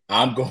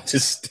 I'm going to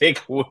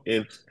stick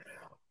with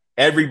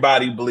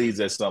everybody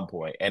bleeds at some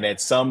point. And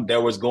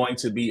there was going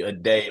to be a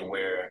day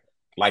where,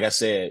 like I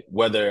said,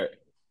 whether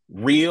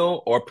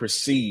real or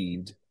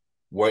perceived,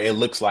 where it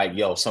looks like,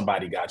 yo,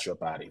 somebody got you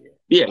up out of here.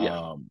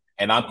 Yeah.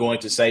 And I'm going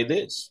to say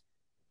this,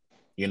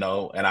 and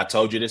I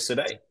told you this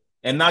today.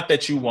 And not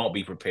that you won't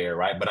be prepared,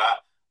 right? But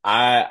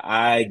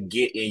I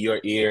get in your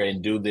ear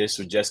and do this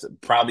for just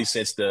probably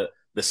since the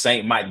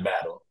Saint Mike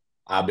battle.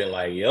 I've been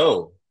like,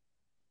 yo,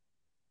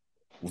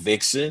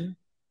 Vixen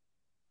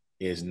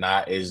is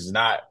not.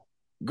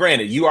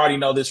 Granted, you already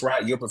know this,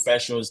 right? You're a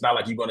professional. It's not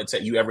like you're going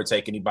to ever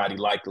take anybody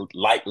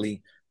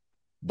lightly.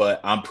 But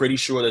I'm pretty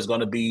sure there's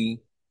going to be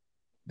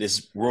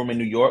this room in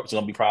New York. It's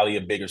going to be probably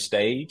a bigger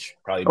stage,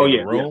 probably a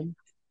bigger room.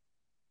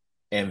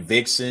 Yeah. And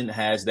Vixen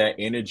has that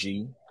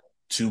energy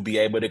to be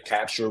able to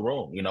capture a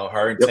room.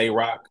 Her and Tay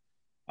Rock.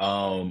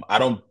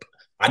 I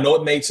know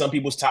it made some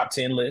people's top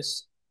 10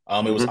 lists.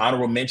 It was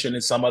honorable mention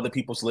in some other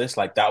people's lists.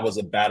 Like that was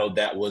a battle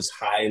that was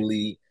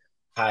highly,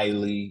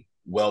 highly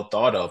well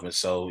thought of. And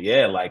so,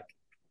 yeah, like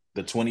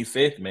the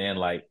 25th, man,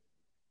 like.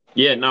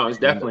 Yeah, no, it's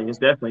definitely, it's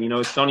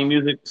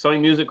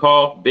Sony Music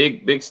Hall,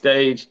 big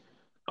stage.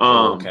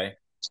 Okay.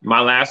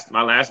 My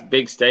last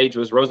big stage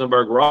was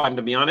Rosenberg Raw, and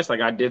to be honest, like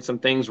I did some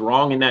things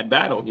wrong in that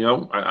battle,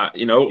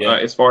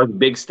 as far as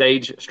big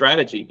stage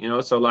strategy,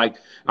 so like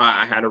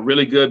I had a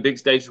really good big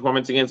stage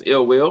performance against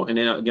Ill Will, and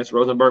then against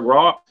Rosenberg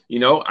Raw,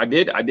 I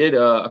did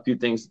a few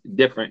things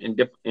different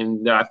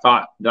and that I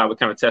thought that I would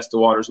kind of test the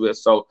waters with.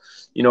 So,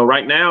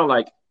 right now,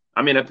 like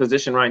I'm in a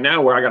position right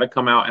now where I got to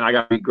come out and I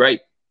got to be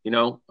great.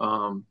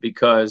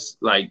 Because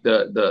like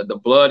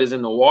the blood is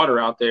in the water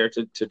out there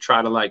to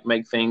try to like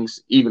make things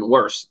even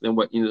worse than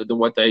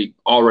what they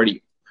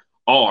already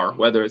are,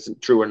 whether it's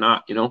true or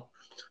not,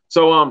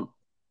 So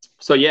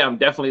yeah, I'm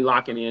definitely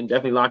locking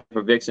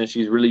for Vixen.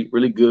 She's really,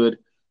 really good.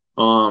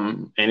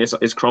 And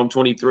it's Chrome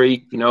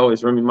 23,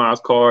 it's Remy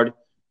Miles card.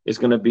 It's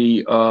gonna be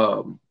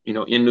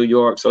in New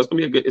York. So it's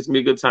gonna be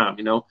a good time,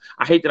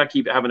 I hate that I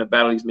keep having to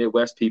battle these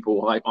Midwest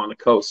people like on the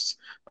coasts.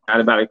 I got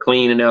to battle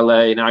Clean in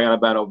LA, now I got to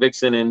battle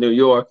Vixen in New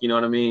York. You know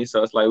what I mean?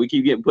 So it's like we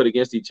keep getting put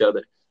against each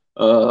other.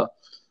 But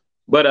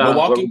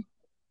Milwaukee?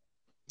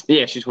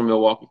 Yeah, she's from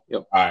Milwaukee.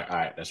 Yep. All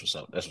right. That's what's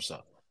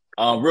up.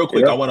 Real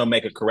quick, I want to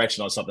make a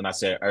correction on something I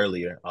said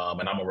earlier,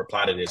 and I'm gonna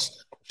reply to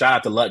this. Shout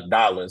out to Luck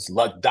Dollars.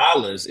 Luck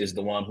Dollars is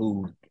the one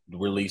who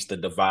released the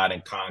Divide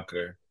and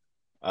Conquer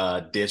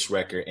diss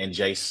record, and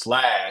Jay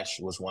Slash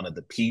was one of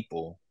the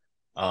people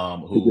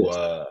who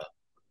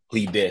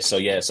he did. So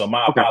yeah, so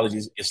my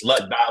apologies. It's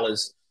Luck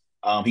Dollars.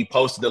 He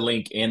posted the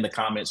link in the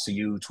comments to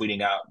you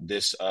tweeting out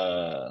this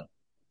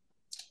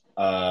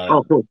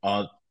Cool.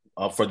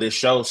 for this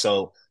show.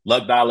 So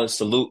Luck Dollar,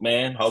 salute,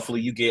 man.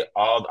 Hopefully you get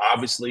all,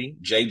 obviously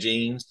Jay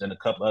Jeans and a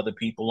couple other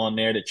people on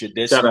there that you're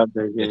dissing. Shout out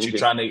Jay that Jeans.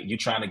 you're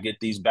trying to get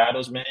these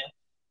battles, man.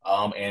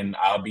 And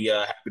I'll be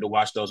happy to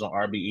watch those on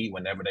RBE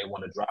whenever they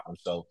want to drop them.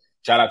 So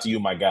shout out to you,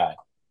 my guy.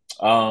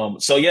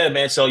 So yeah,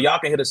 man. So y'all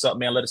can hit us up,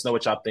 man. Let us know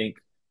what y'all think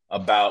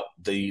about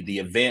the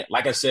event.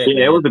 Like I said, Yeah,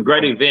 man, it was a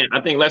great event.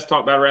 I think Let's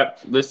Talk About Rap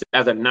listed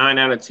as a 9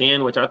 out of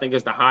 10, which I think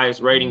is the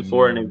highest rating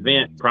for an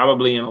event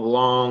probably in a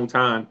long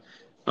time.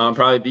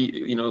 Probably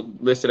be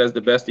listed as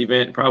the best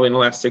event probably in the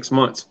last 6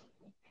 months.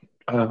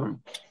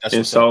 That's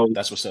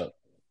what's up.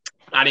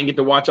 I didn't get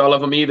to watch all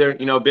of them either,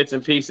 bits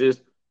and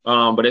pieces.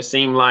 But it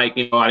seemed like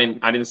I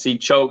didn't see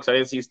chokes, I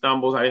didn't see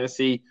stumbles, I didn't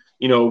see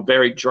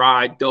very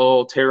dry,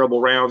 dull,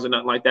 terrible rounds and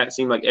nothing like that. It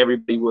seemed like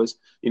everybody was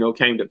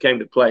came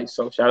to play.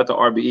 So shout out to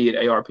RBE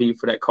and ARP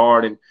for that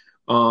card. And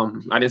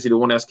I didn't see the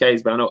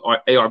 1SKs, but I know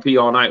ARP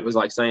all night was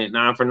like saying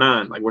 9 for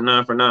 9, like we're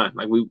 9 for 9,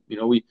 like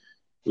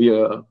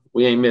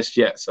we ain't missed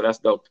yet. So that's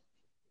dope.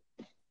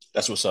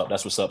 That's what's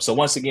up. So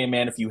once again,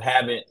 man, if you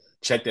haven't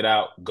checked it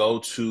out, go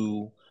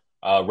to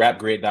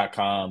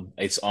rapgrid.com.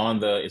 It's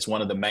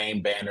one of the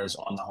main banners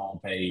on the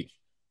homepage.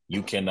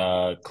 You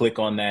can click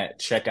on that,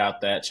 check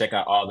out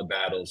all the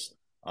battles.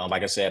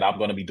 Like I said, I'm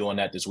going to be doing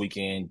that this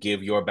weekend.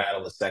 Give your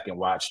battle a second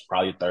watch,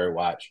 probably a third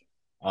watch,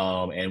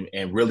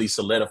 and really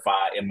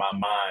solidify in my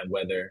mind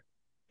whether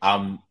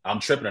I'm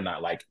tripping or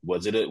not. Like,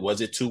 was it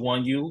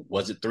 2-1U?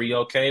 Was it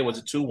 3-OK? Was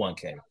it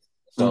 2-1K?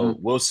 So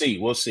we'll see.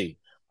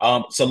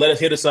 So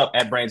hit us up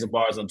at Brains and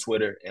Bars on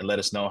Twitter and let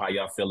us know how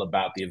y'all feel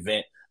about the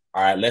event.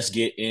 All right, let's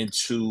get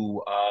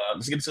into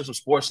some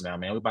sports now,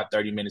 man. We're about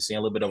 30 minutes in, a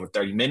little bit over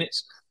 30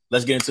 minutes.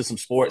 Let's get into some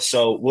sports.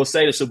 So we'll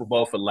say the Super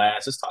Bowl for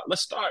last.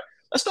 Let's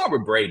start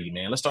with Brady,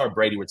 man. Let's start with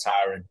Brady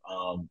retiring.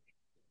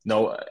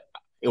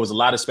 It was a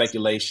lot of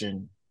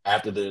speculation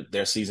after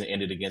their season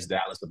ended against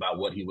Dallas about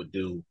what he would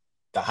do.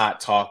 The hot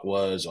talk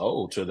was,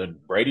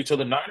 Brady to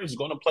the Niners is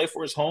going to play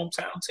for his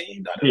hometown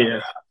team.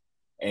 Yeah.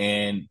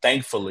 And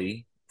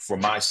thankfully, for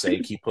my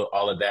sake, he put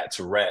all of that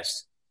to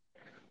rest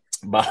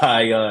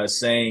by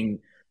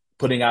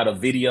putting out a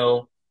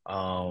video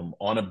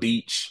on a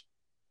beach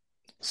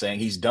saying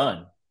he's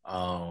done,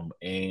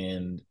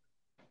 and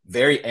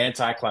very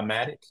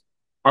anticlimactic.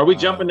 Are we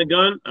jumping the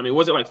gun? I mean,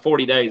 was it like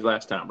 40 days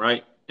last time,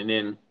 right? And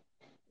then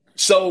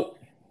so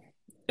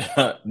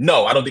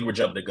no, I don't think we're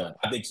jumping the gun.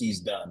 I think he's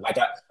done.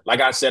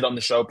 Like I said on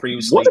the show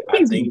previously,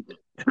 I think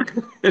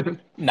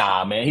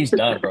nah, man, he's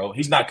done, bro.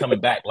 He's not coming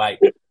back. Like,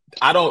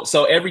 I don't.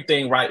 So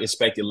everything, right, is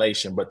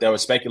speculation. But there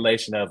was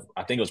speculation of,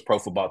 I think it was Pro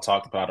Football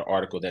Talk about an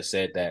article that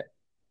said that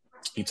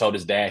he told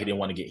his dad he didn't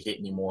want to get hit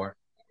anymore.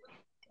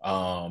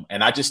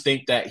 And I just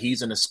think that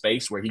he's in a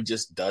space where he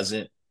just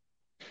doesn't.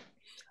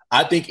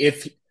 I think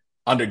if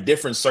under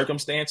different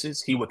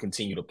circumstances, he would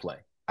continue to play.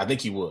 I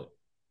think he would.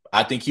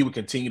 I think he would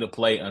continue to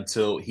play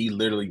until he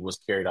literally was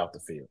carried off the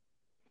field.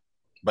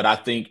 But I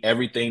think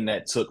everything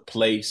that took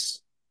place.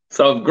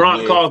 So if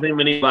Gronk calls him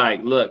and he's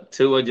like, "Look,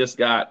 Tua just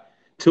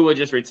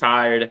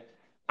retired.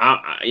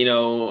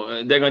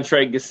 They're gonna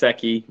trade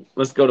Gesicki.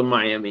 Let's go to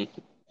Miami."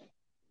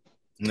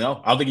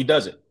 No, I don't think he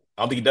does it.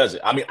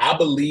 I mean, I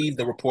believe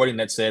the reporting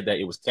that said that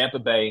it was Tampa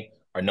Bay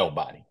or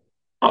nobody.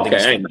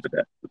 Okay,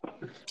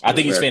 I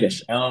think he's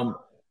finished.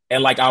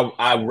 And like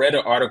I read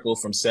an article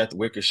from Seth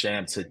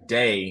Wickersham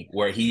today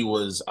where he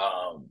was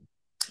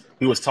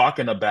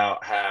talking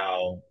about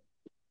how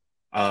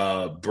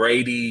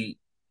Brady,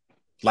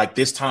 like,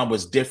 this time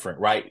was different,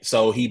 right?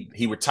 So he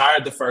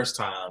retired the first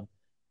time.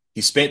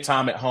 He spent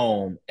time at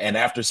home, and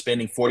after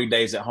spending 40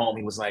 days at home,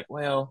 he was like,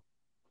 well,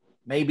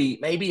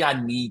 maybe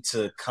I need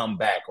to come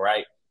back,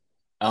 right?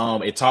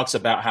 It talks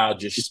about how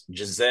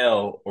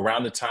Giselle,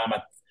 around the time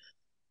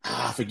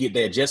I forget,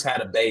 they had just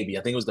had a baby.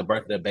 I think it was the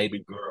birth of their baby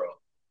girl.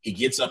 He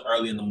gets up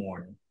early in the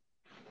morning,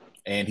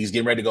 and he's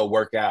getting ready to go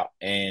work out.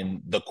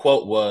 And the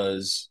quote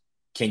was,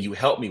 "Can you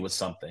help me with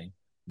something?"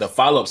 The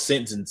follow-up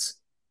sentence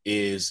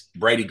is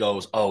Brady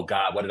goes, "Oh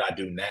God, what did I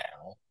do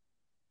now?"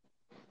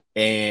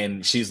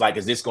 And she's like,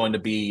 "Is this going to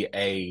be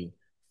a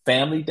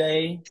family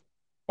day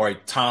or a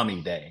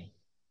Tommy day?"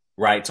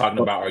 Right? Talking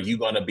about, are you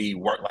going to be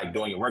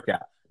doing your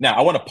workout? Now,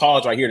 I want to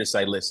pause right here to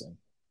say, listen,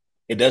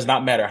 it does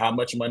not matter how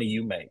much money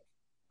you make.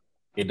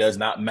 It does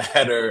not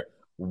matter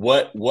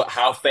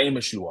how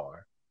famous you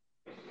are.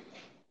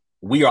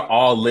 We are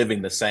all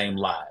living the same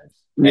lives.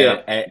 Yeah.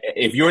 And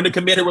if you're in a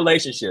committed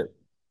relationship,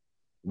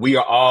 we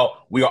are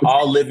all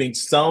living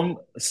some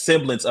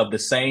semblance of the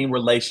same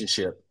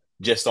relationship,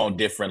 just on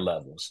different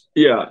levels.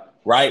 Yeah.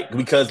 Right?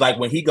 Because like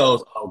when he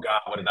goes, "Oh God,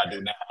 what did I do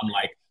now?" I'm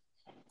like,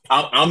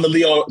 I'm the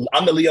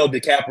Leo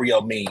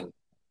DiCaprio meme.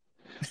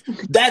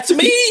 That's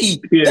me.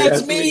 Yeah,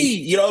 that's me.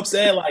 You know what I'm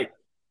saying?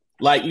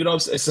 Like you know what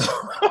I'm saying? So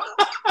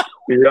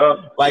yeah.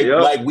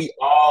 Like we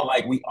all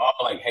like,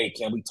 "Hey,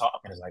 can we talk?"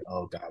 And it's like,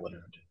 "Oh God, what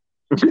did I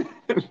do?"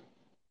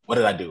 What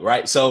did I do?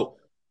 Right? So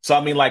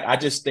I mean, like, I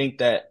just think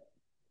that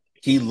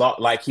he's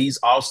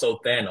also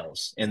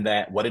Thanos in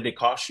that, what did it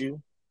cost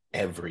you?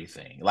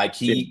 everything. Like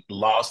he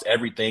lost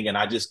everything. And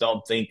I just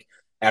don't think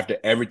after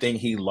everything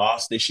he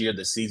lost this year,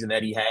 the season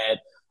that he had,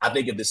 I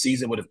think if the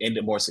season would have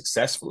ended more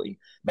successfully,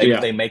 maybe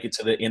if they make it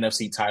to the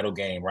NFC title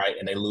game, right,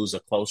 and they lose a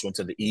close one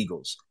to the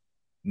Eagles,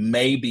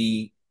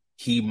 maybe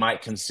he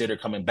might consider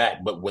coming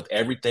back. But with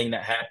everything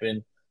that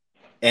happened,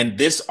 and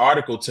this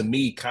article to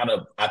me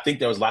I think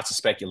there was lots of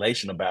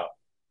speculation about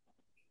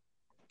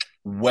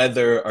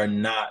whether or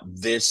not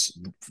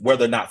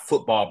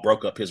football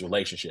broke up his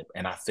relationship.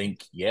 And I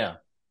think, yeah,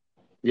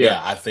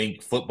 I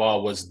think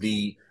football was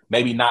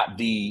maybe not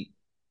the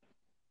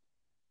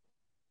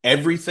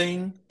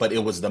everything, but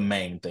it was the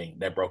main thing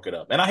that broke it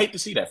up. And I hate to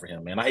see that for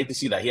him, man. I hate to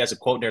see that. He has a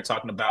quote there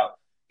talking about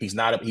he's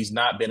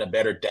not been a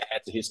better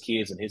dad to his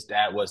kids than his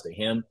dad was to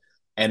him.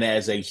 And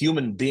as a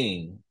human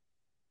being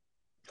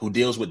who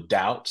deals with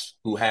doubts,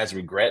 who has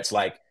regrets,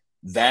 like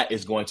that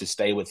is going to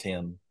stay with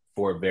him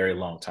for a very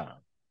long time,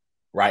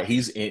 right?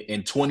 He's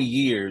in 20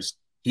 years,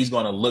 he's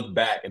going to look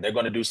back and they're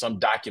going to do some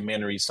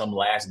documentary, some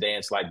Last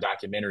Dance like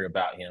documentary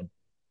about him.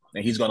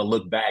 And he's going to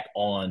look back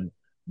on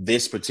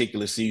this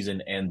particular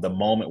season and the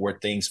moment where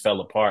things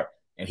fell apart.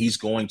 And he's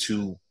going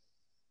to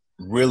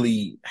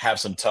really have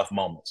some tough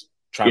moments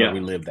trying to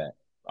relive that.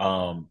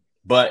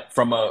 But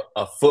from a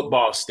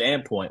football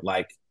standpoint,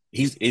 like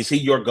is he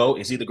your GOAT?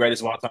 Is he the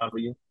greatest of all time for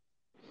you?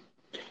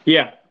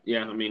 Yeah.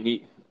 I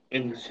mean,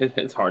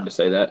 it's hard to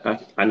say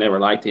that. I never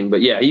liked him,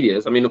 but yeah, he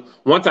is. I mean,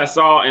 once I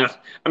saw, and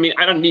I mean,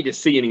 I don't need to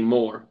see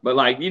anymore, but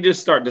like you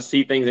just start to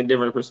see things in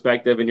different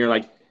perspective, and you're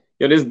like,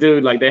 yo, this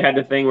dude, like they had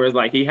the thing where it's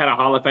like he had a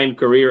Hall of Fame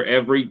career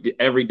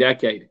every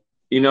decade,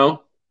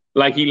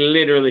 like he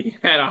literally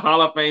had a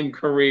Hall of Fame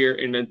career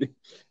in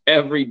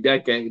every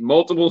decade,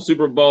 multiple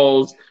Super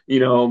Bowls,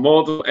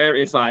 multiple.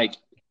 It's like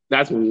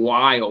that's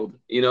wild,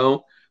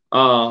 and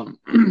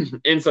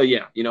so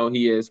yeah,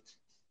 he is.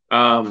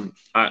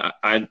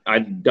 I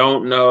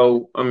don't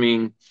know. I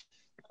mean,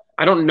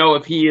 I don't know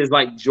if he is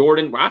like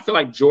Jordan. I feel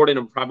like Jordan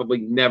will probably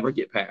never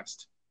get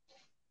past.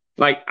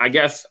 Like, I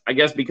guess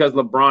because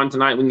LeBron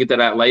tonight, we can get to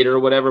that later or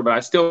whatever, but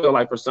I still feel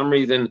like for some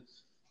reason,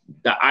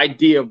 the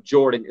idea of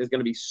Jordan is going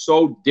to be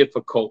so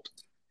difficult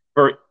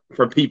for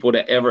people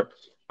to ever.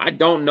 I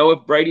don't know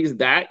if Brady's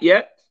that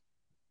yet.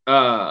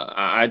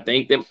 I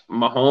think that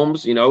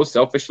Mahomes,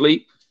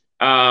 selfishly,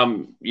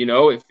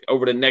 if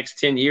over the next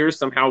 10 years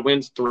somehow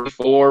wins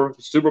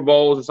 3-4 Super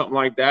Bowls or something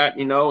like that,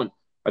 and I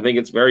think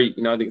it's I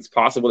think it's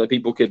possible that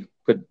people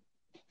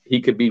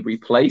he could be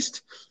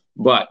replaced,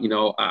 but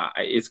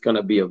it's going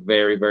to be a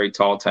very, very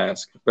tall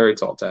task, very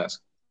tall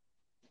task.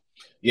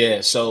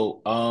 Yeah.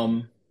 So,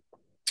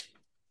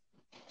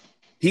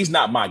 he's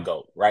not my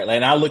GOAT, right? Like,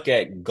 and I look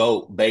at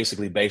GOAT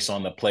basically based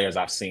on the players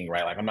I've seen,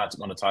 right? Like, I'm not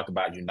going to talk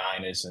about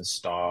Unitas and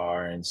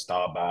Starr and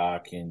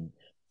Staubach and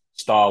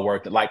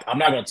Stallworth. Like, I'm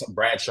not going to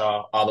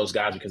Bradshaw, all those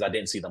guys, because I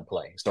didn't see them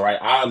play. So, right,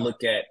 I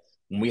look at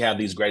when we have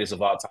these greatest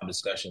of all time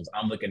discussions,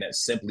 I'm looking at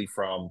simply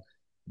from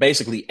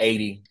basically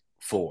 80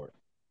 forward,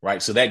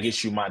 right? So that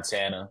gets you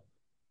Montana.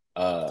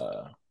 You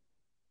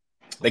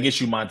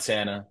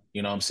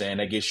know what I'm saying?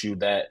 That gets you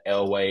that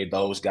Elway,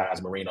 those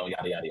guys, Marino,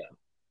 yada, yada, yada.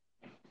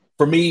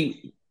 For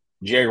me,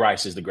 Jerry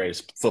Rice is the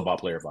greatest football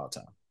player of all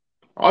time.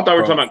 Oh, I thought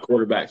we were talking about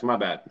quarterbacks. My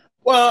bad.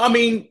 Well, I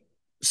mean,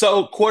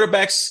 so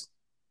quarterbacks,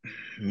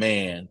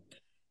 man,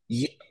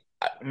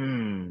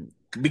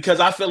 because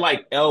I feel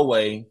like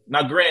Elway.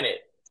 Now, granted,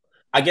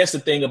 I guess the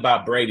thing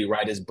about Brady,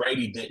 right, is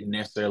Brady didn't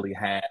necessarily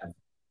have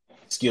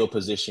skill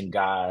position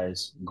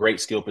guys, great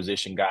skill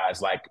position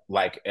guys like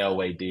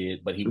Elway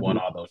did, but he won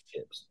all those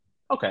chips.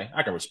 Okay,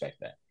 I can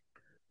respect that.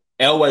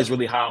 Elway is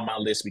really high on my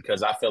list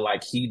because I feel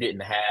like he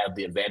didn't have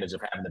the advantage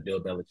of having the Bill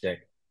Belichick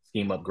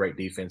scheme up great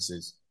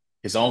defenses.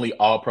 His only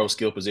all-pro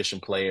skill position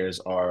players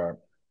are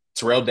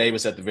Terrell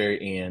Davis at the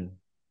very end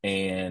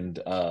and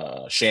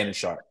Shannon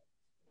Sharp.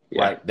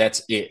 Yeah. Right?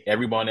 That's it.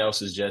 Everyone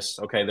else is just,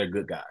 okay, they're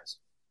good guys.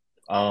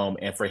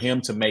 And for him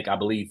to make, I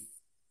believe,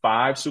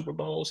 5 Super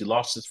Bowls, he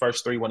lost his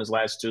first 3, won his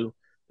last 2.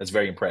 That's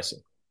very impressive.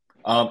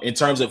 In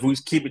terms of if we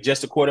keep it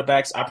just the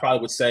quarterbacks, I probably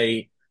would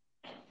say,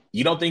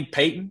 you don't think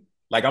Peyton?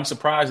 Like, I'm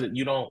surprised that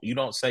you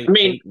don't say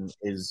Peyton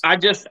is. I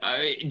just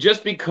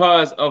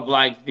because of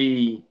like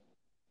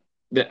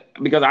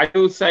because I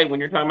do say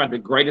when you're talking about the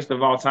greatest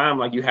of all time,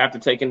 like you have to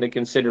take into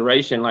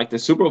consideration like the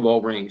Super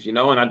Bowl rings, and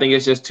I think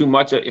it's just too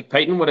much. If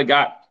Peyton would have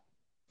got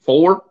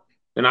 4,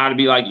 then I'd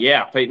be like,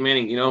 yeah, Peyton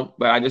Manning,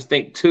 But I just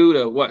think 2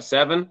 to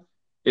 7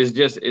 is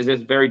just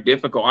very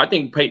difficult. I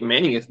think Peyton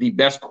Manning is the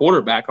best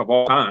quarterback of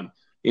all time.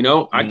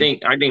 I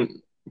think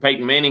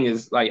Peyton Manning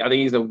is like I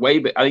think he's a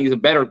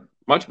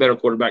much better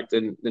quarterback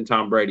than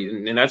Tom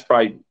Brady, and that's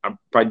I'm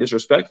probably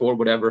disrespectful or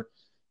whatever.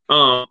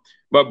 But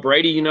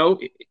Brady,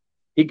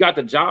 he got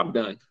the job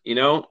done,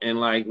 and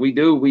like we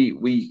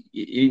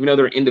even though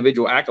there are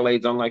individual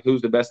accolades on like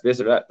who's the best this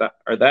or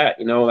that,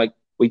 like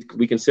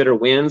we consider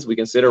wins, we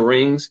consider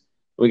rings,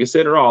 we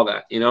consider all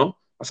that,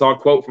 I saw a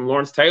quote from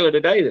Lawrence Taylor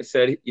today that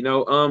said,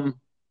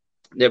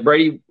 that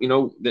Brady,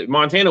 that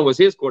Montana was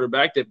his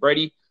quarterback, that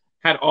Brady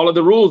had all of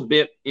the rules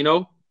bit,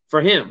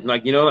 for him.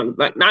 Like,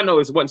 like I know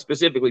it wasn't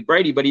specifically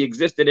Brady, but he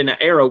existed in an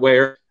era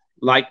where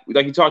like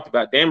you talked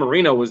about, Dan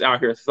Marino was out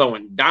here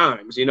throwing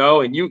dimes, you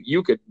know, and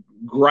you could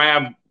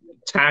grab,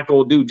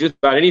 tackle, do just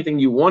about anything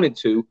you wanted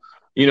to,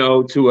 you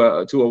know, to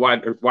a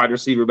wide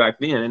receiver back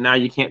then, and now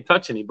you can't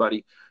touch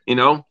anybody, you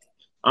know.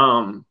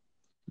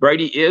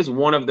 Brady is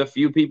one of the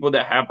few people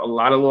that have a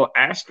lot of little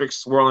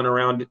asterisks swirling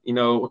around, you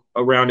know,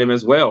 around him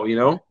as well, you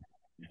know.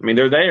 I mean,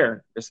 they're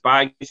there. The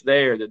spike's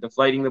there. The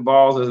deflating the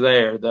balls is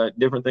there. The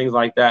different things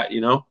like that,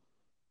 you know.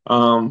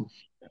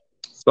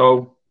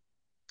 So,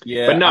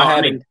 Yeah, but no,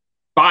 I mean,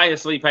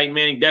 biasly, Peyton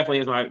Manning definitely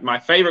is my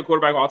favorite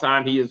quarterback of all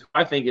time. He is,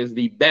 I think, is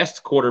the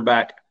best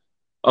quarterback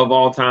of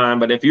all time.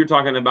 But if you're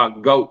talking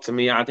about GOAT, to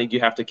me, I think you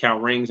have to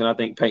count rings, and I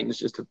think Peyton is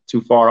just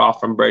too far off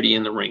from Brady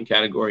in the ring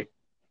category.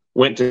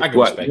 Went to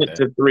what? Went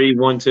to 3,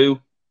 1, 2.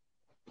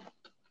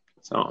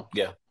 So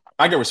yeah,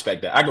 I can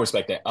respect that.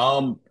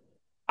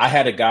 I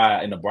had a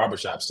guy in the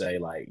barbershop say,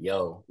 like,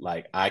 yo,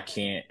 like, I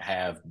can't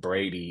have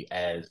Brady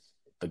as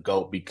the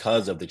GOAT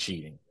because of the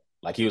cheating.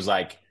 Like, he was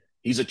like,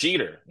 he's a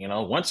cheater, you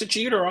know, once a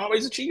cheater,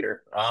 always a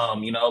cheater.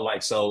 You know,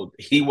 like, so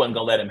he wasn't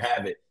gonna let him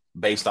have it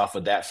based off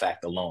of that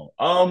fact alone.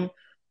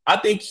 I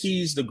think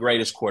he's the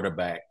greatest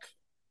quarterback.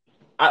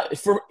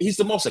 He's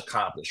the most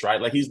accomplished,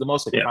 right? Like, he's the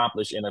most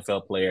accomplished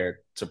NFL player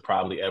to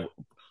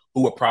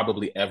who will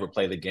probably ever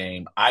play the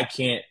game. I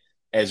can't,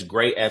 as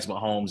great as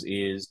Mahomes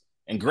is,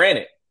 and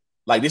granted,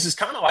 like, this is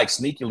kind of like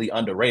sneakily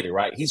underrated,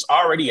 right? He's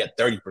already at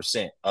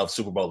 30% of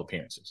Super Bowl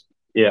appearances.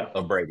 Yeah.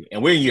 Of Brady.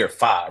 And we're in year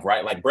 5,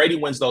 right? Like, Brady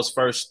wins those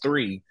first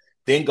 3,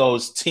 then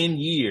goes 10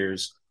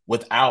 years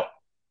without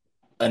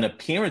an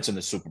appearance in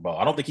the Super Bowl.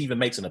 I don't think he even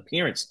makes an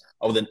appearance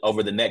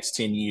over the next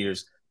 10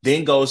 years,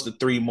 then goes to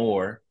 3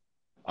 more,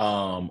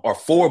 or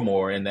 4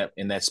 more in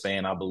that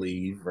span, I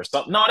believe, or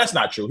something. No, that's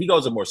not true. He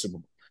goes to more Super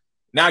Bowl.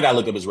 Now I gotta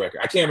look up his record.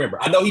 I can't remember.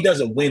 I know he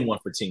doesn't win one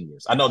for 10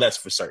 years. I know that's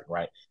for certain,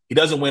 right? He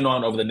doesn't win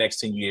one over the next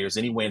 10 years.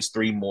 Then he wins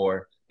 3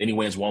 more. Then he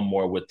wins 1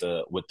 more with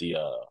the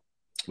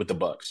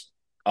Bucks.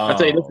 I'll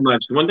tell you this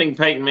much. One thing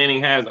Peyton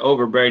Manning has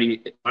over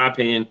Brady, in my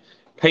opinion,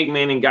 Peyton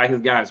Manning got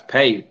his guys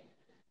paid.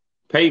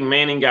 Peyton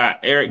Manning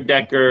got Eric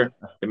Decker,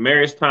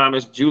 Demaryius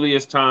Thomas,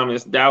 Julius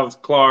Thomas, Dallas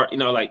Clark. You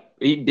know, like,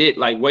 he did,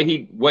 like, what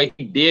he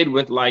did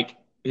with, like,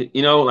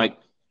 you know, like,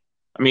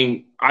 I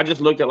mean, I just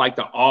looked at, like,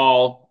 the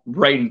all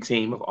Brady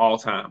team of all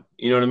time.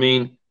 You know what I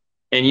mean?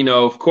 And, you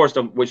know, of course,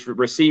 which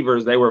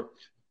receivers, they were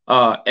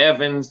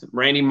Evans,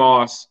 Randy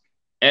Moss,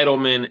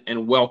 Edelman,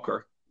 and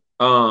Welker.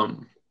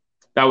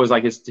 That was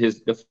like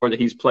the 4 that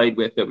he's played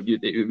with.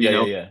 You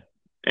know. Yeah.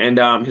 And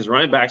his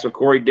running backs were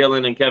Corey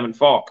Dillon and Kevin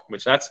Falk,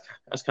 which that's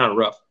kind of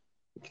rough,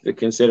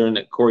 considering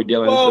that Corey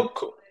Dillon. Well,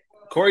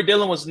 Corey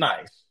Dillon was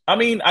nice. I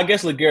mean, I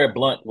guess LeGarrette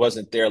Blount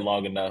wasn't there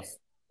long enough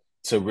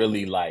to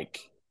really,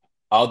 like.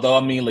 Although, I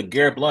mean,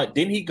 LeGarrette Blount,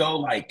 didn't he go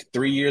like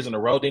 3 years in a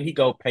row? Didn't he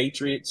go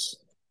Patriots?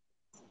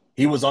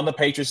 He was on the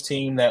Patriots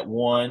team that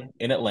won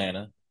in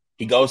Atlanta.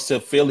 He goes to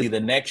Philly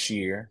the next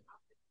year,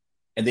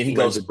 and then he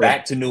goes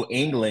back to New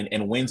England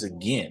and wins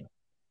again.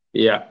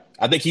 Yeah.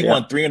 I think he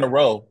won 3 in a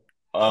row.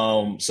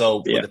 With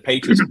the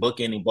Patriots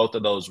bookending both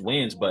of those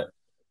wins. But,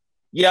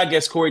 yeah, I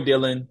guess Corey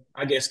Dillon.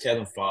 I guess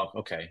Kevin Falk.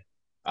 Okay.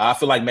 I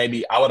feel like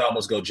maybe I would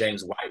almost go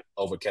James White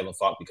over Kevin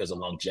Falk because of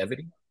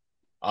longevity.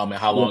 And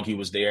how long he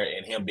was there,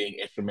 and him being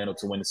instrumental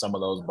to winning some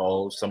of those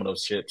bowls, some of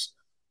those chips.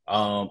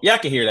 I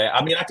can hear that.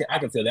 I mean, I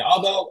can feel that.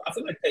 Although I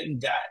feel like Peyton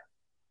got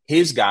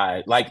his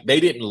guy. Like, they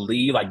didn't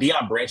leave. Like,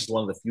 Deion Branch is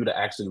one of the few to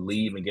actually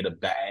leave and get a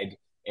bag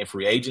in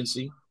free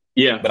agency.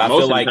 Yeah, but I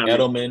feel like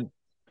Edelman,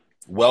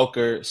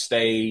 Welker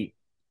stayed.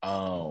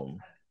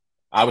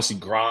 Obviously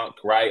Gronk,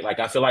 right? Like,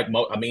 I feel like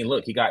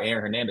look, he got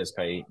Aaron Hernandez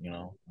paid. You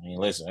know, I mean,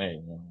 listen,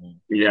 hey,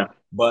 yeah.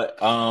 But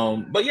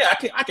yeah,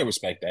 I can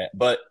respect that.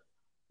 But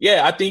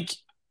yeah, I think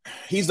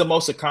he's the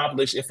most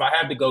accomplished. If I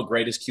have to go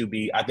greatest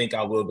QB, I think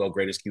I will go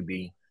greatest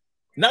QB.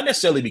 Not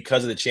necessarily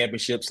because of the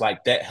championships,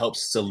 like that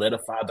helps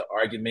solidify the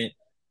argument,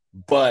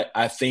 but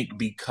I think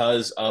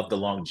because of the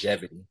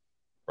longevity,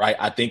 right?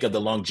 I think of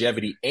the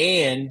longevity,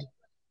 and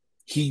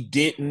he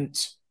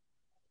didn't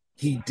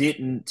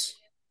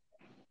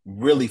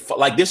really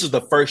like, this is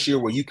the first year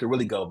where you could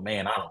really go,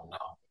 man, I don't know.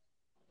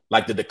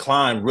 Like, the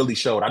decline really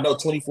showed. I know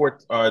 20,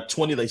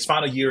 his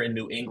final year in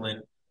New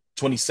England,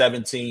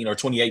 2017 or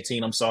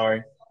 2018, I'm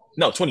sorry.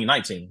 No,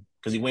 2019,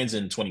 because he wins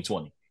in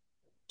 2020.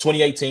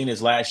 2018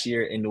 is last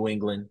year in New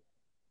England.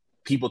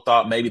 People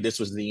thought maybe this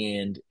was the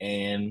end,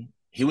 and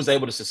he was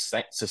able to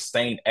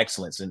sustain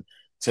excellence. And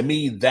to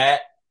me,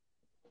 that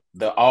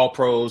the All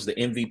Pros, the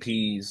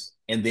MVPs,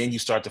 and then you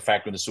start to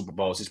factor in the Super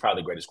Bowls, he's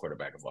probably the greatest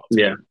quarterback of all time.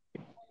 Yeah.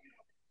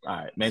 All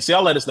right, man. So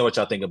y'all let us know what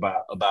y'all think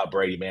about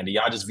Brady, man. Do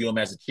y'all just view him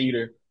as a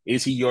cheater?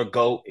 Is he your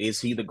GOAT?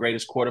 Is he the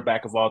greatest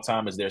quarterback of all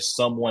time? Is there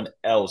someone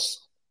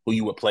else who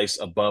you would place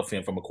above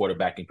him from a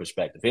quarterbacking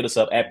perspective? Hit us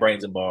up at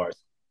Brains and Bars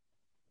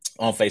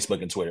on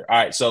Facebook and Twitter. All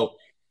right, so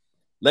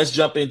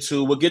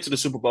we'll get to the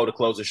Super Bowl to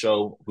close the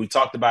show. We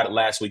talked about it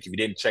last week. If you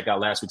didn't check out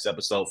last week's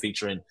episode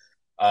featuring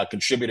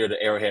contributor to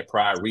Arrowhead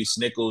Pride, Reese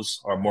Nichols,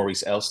 or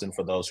Maurice Elston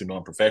for those who know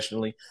him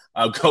professionally,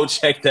 go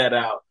check that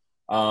out.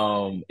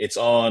 It's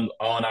on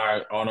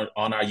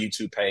our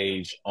YouTube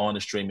page, on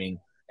the streaming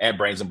at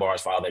Brains and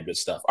Bars for all that good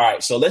stuff. All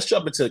right, so let's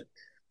jump into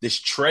this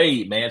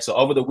trade, man. So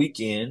over the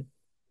weekend,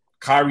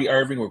 Kyrie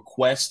Irving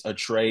requests a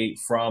trade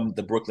from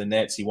the Brooklyn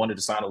Nets. He wanted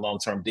to sign a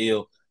long-term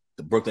deal.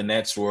 The Brooklyn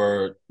Nets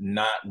were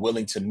not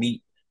willing to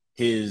meet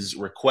his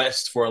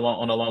request for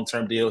on a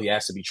long-term deal. He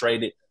has to be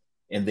traded.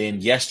 And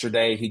then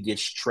yesterday, he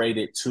gets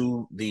traded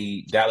to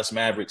the Dallas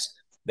Mavericks.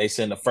 They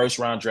send a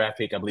first-round draft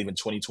pick, I believe, in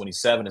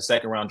 2027, a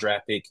second-round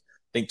draft pick,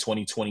 I think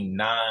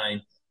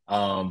 2029.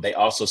 They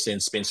also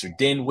send Spencer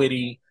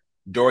Dinwiddie,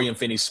 Dorian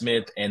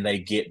Finney-Smith, and they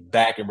get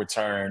back in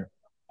return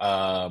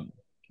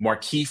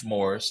Markieff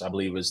Morris, I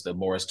believe is the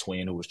Morris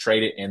twin who was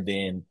traded, and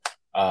then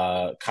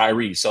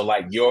Kyrie. So,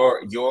 like,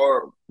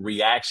 your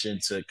reaction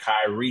to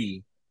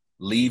Kyrie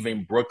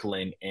leaving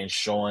Brooklyn and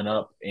showing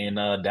up in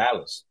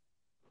Dallas?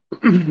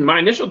 My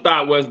initial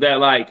thought was that,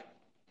 like,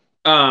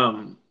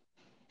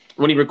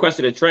 when he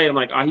requested a trade, I'm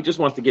like, oh, he just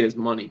wants to get his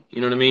money.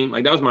 You know what I mean?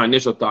 Like, that was my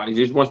initial thought. He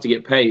just wants to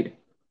get paid.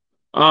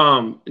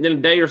 And then a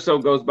day or so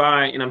goes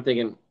by, and I'm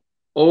thinking,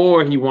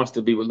 or he wants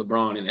to be with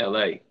LeBron in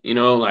LA, you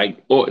know,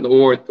 like,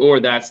 or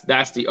that's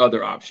the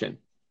other option.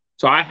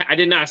 So I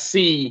did not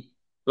see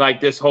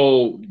like this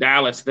whole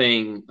Dallas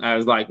thing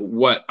as like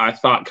what I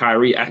thought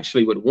Kyrie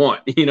actually would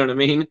want. You know what I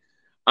mean?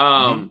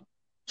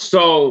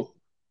 So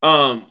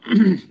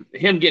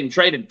him getting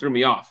traded threw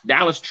me off.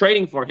 Dallas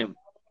trading for him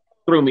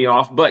threw me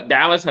off. But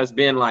Dallas has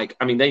been like,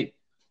 I mean, they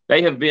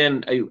have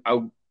been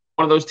one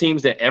of those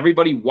teams that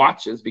everybody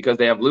watches because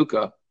they have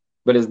Luka,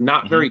 but is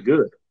not very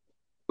good.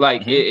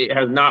 Like it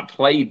has not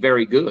played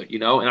very good, you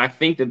know. And I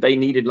think that they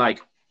needed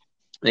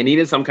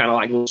some kind of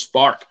like little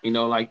spark, you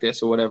know, like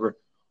this or whatever.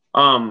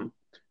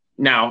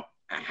 Now,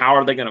 how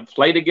are they going to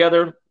play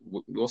together?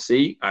 We'll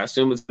see. I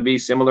assume it's going to be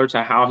similar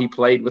to how he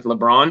played with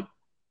LeBron.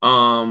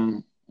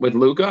 With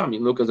Luka, I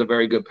mean, Luka's a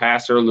very good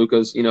passer.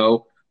 Luka's, you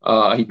know,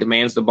 he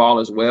demands the ball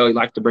as well. He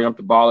likes to bring up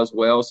the ball as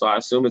well. So I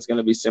assume it's going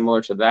to be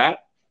similar to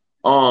that.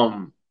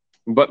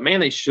 But man,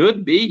 they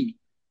should be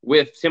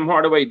with Tim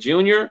Hardaway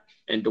Jr.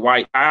 and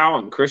Dwight Powell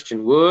and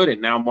Christian Wood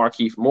and now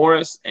Markieff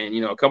Morris and,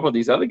 you know, a couple of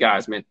these other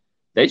guys, man,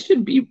 they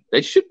should be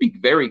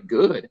very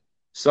good.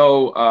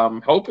 So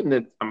I'm hoping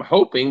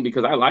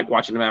because I like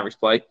watching the Mavericks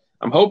play.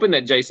 I'm hoping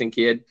that Jason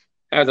Kidd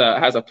has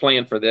a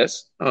plan for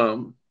this.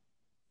 I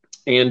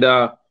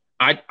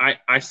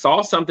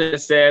saw something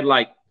that said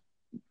like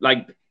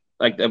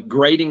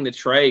grading the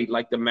trade,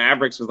 like the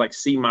Mavericks was like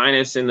C-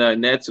 and the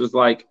Nets was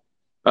like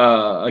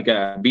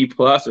a B+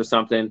 or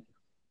something.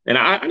 And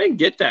I didn't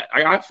get that.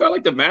 I felt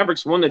like the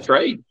Mavericks won the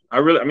trade. I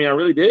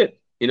really did.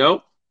 You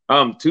know,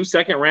 2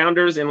 second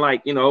rounders in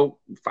like, you know,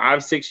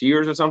 5-6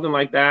 years or something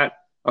like that.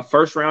 A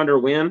first rounder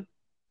win. It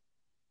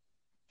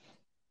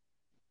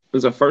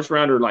was a first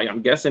rounder. Like,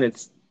 I'm guessing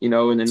it's, you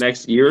know, in the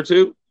next year or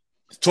two.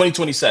 It's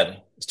 2027.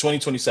 It's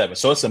 2027.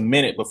 So it's a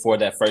minute before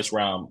that first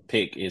round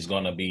pick is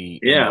going to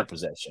be in their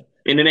possession.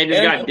 And then they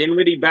just got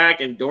Dinwiddie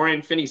back and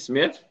Dorian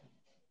Finney-Smith.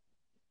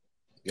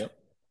 Yep.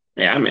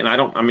 Yeah,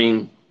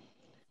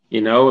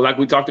 you know, like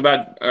we talked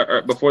about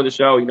before the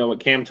show, you know, with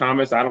Cam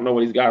Thomas, I don't know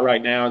what he's got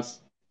right now. It's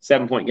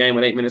 7-point game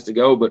with 8 minutes to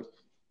go. But,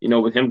 you know,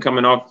 with him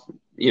coming off,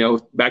 you know,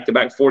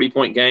 back-to-back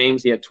 40-point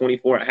games, he had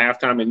 24 at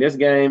halftime in this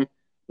game.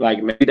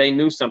 Like, maybe they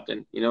knew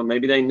something. You know,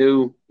 maybe they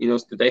knew, you know,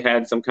 that they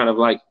had some kind of,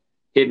 like,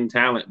 hidden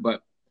talent.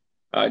 But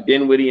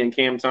Dinwiddie and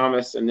Cam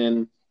Thomas and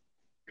then,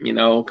 you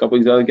know, a couple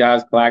of these other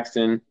guys,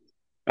 Claxton,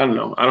 I don't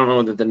know. I don't know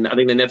I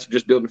think the Nets are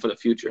just building for the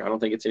future. I don't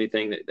think it's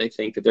anything that they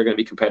think that they're going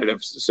to be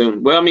competitive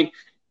soon. Well, I mean,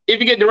 if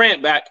you get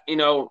Durant back, you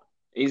know,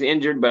 he's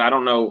injured, but I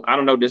don't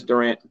know this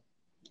Durant.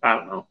 I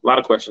don't know. A lot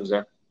of questions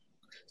there.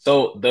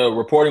 So the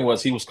reporting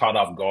was he was caught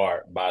off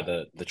guard by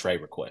the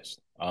trade request.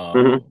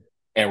 And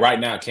right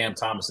now, Cam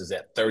Thomas is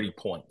at 30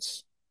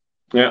 points.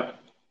 Yeah.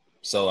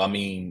 So, I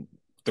mean,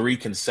 3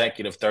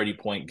 consecutive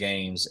 30-point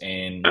games.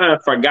 And I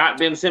forgot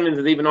Ben Simmons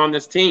is even on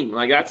this team.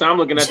 Like, that's how I'm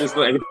looking at this.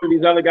 Like,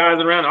 these other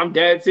guys around, I'm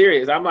dead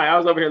serious. I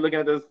was over here looking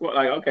at this,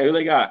 like, okay, who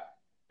they got?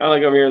 I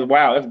look over here,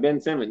 wow, that's Ben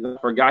Simmons. I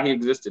forgot he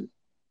existed.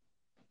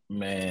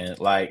 Man,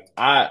 like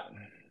I've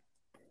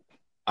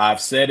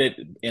said it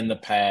in the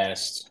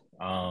past.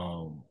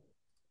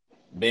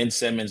 Ben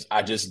Simmons,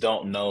 I just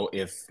don't know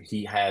if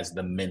he has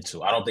the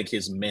mental. I don't think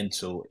his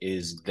mental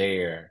is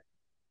there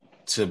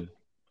to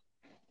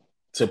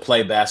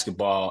play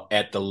basketball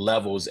at the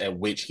levels at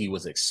which he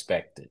was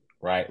expected,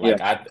 right?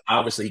 Like,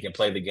 obviously he can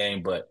play the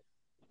game, but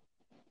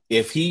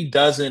if he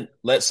doesn't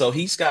so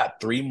he's got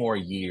 3 more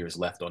years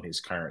left on his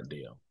current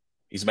deal.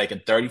 He's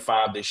making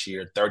 35 this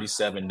year,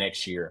 37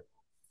 next year.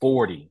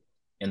 40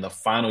 in the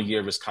final year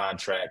of his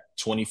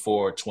contract,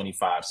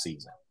 24-25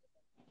 season.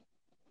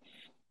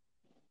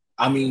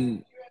 I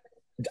mean,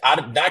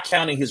 not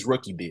counting his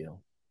rookie deal,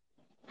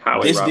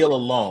 this deal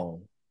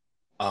alone,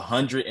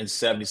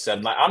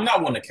 177. Like, I'm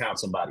not going to count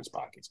somebody's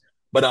pockets,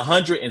 but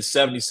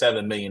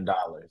 $177 million.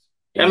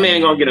 That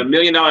man gonna get $1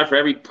 million for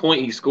every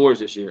point he scores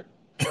this year.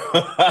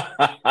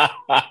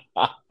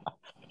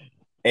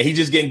 And he's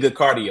just getting good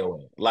cardio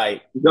in.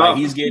 Like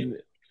he's getting,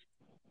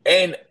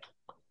 and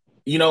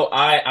you know,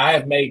 I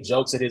have made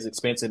jokes at his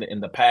expense in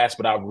the past,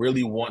 but I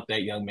really want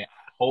that young man.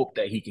 I hope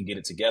that he can get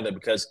it together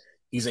because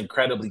he's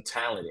incredibly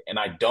talented. And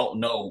I don't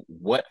know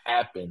what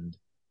happened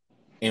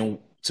and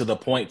to the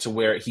point to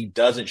where he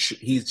doesn't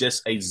he's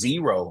just a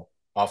zero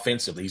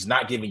offensively. He's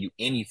not giving you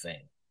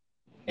anything.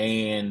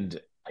 And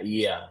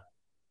yeah,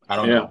 I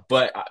don't know.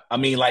 But I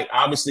mean, like,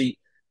 obviously,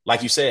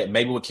 like you said,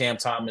 maybe with Cam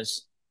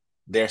Thomas,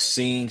 they're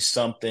seeing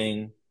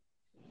something.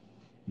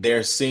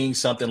 They're seeing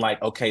something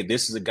like, okay,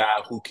 this is a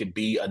guy who could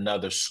be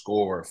another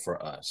scorer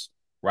for us,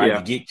 right? Yeah.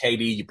 You get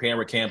KD, you pair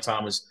with Cam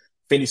Thomas.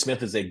 Finney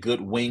Smith is a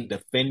good wing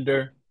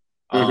defender.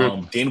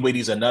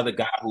 Dinwiddie's another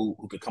guy who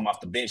could come off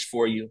the bench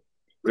for you.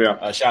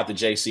 Yeah. Shout out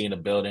to JC in the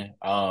building.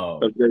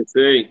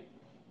 JC.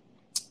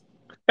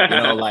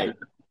 Like,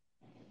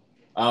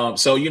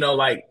 so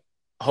like,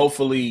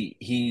 hopefully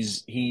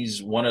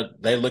he's one of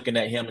they're looking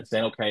at him and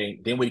saying, okay,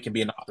 Dinwiddie can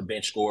be an off the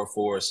bench scorer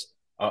for us,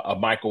 a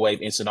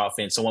microwave instant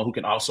offense, someone who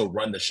can also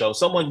run the show,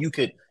 someone you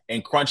could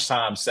in crunch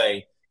time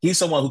say he's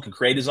someone who can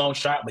create his own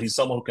shot, but he's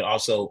someone who can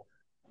also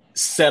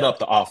set up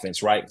the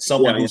offense, right?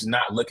 Someone who's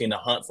not looking to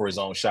hunt for his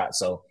own shot.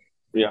 So,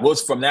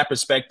 from that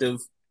perspective,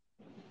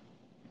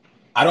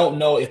 I don't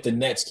know if the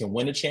Nets can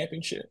win a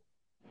championship.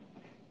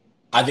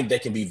 I think they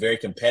can be very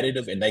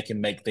competitive and they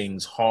can make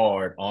things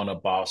hard on a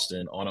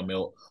Boston, on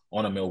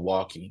a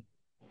Milwaukee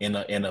in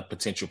a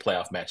potential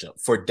playoff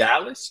matchup. For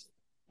Dallas,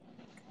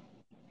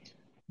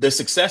 the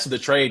success of the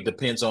trade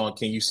depends on,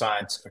 can you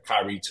sign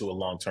Kyrie to a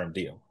long-term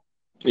deal?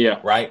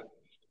 Yeah. Right?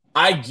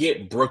 I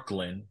get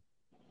Brooklyn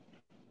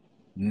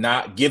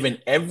not given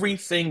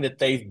everything that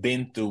they've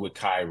been through with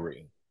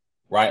Kyrie,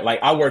 right? Like,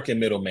 I work in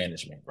middle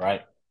management,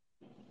 right?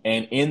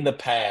 And in the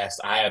past,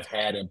 I have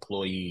had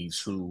employees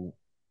who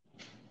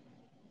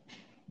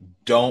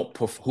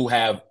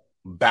have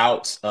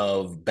bouts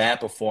of bad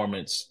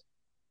performance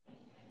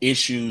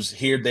issues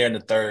here, there, and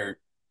the third,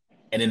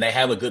 and then they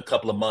have a good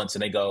couple of months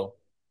and they go,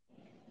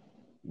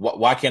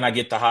 why can't I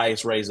get the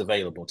highest raise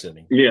available to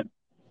me? Yeah.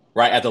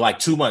 Right after like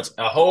 2 months,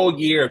 a whole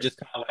year of just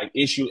kind of like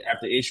issue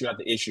after issue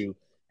after issue,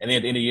 and then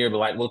at the end of the year, be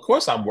like, well, of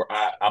course I'm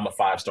a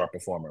 5-star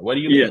performer. What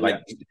do you mean?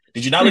 Like,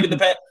 did you not look at the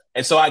past?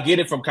 And so I get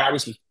it from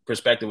Kyrie's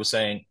perspective of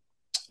saying,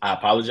 I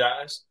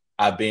apologize.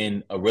 I've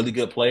been a really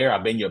good player.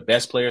 I've been your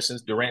best player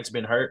since Durant's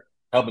been hurt,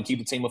 helping keep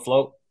the team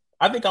afloat.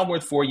 I think I'm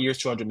worth 4 years,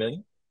 $200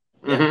 million.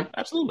 Yeah,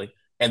 absolutely.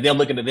 And they're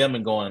looking at them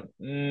and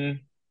going,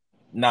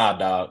 nah,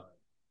 dog.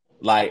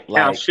 Like,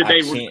 now, should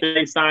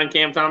they sign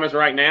Cam Thomas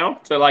right now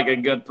to like a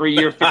good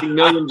 3-year, $50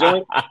 million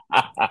joint?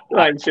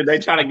 Like, should they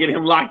try to get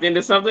him locked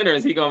into something, or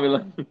is he going to be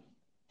like?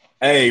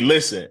 Hey,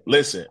 listen.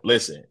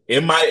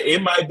 It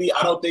might be.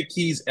 I don't think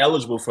he's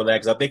eligible for that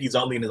because I think he's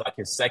only in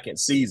his second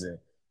season.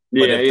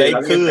 But if they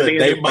could,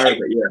 they might.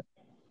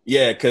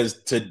 Yeah,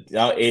 because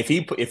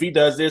if he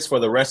does this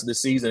for the rest of the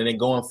season and then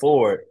going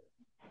forward,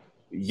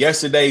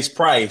 yesterday's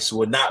price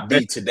would not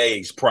be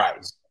today's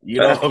price. You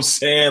know what I'm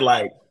saying?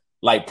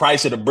 Like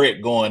price of the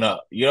brick going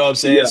up. You know what I'm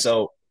saying? Yeah.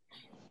 So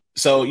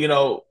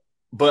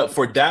but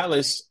for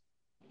Dallas,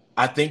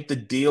 I think the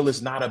deal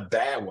is not a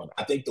bad one.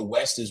 I think the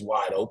West is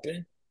wide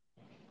open.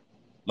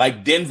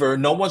 Like Denver,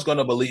 no one's going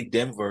to believe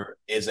Denver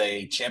is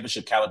a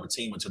championship caliber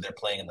team until they're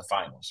playing in the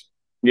finals.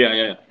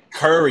 Yeah.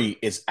 Curry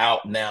is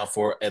out now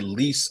for at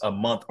least a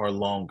month or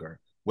longer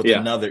with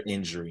another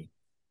injury.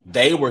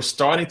 They were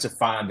starting to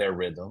find their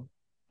rhythm.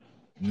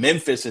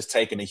 Memphis has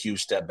taken a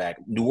huge step back.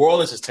 New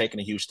Orleans has taken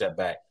a huge step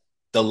back.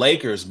 The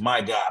Lakers, my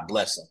God,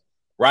 bless them,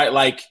 right?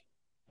 Like,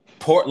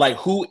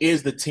 who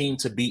is the team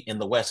to beat in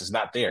the West? Is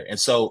not there. And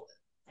so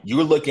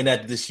you're looking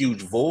at this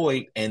huge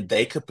void, and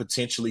they could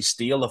potentially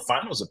steal a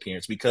finals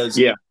appearance because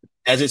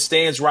as it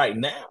stands right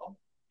now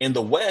in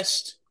the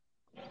West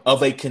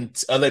of a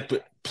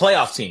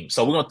playoff team,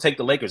 so we're going to take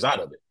the Lakers out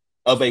of it,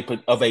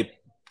 of a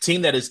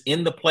team that is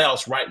in the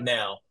playoffs right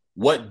now,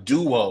 what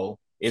duo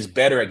is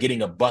better at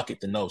getting a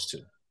bucket than those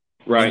two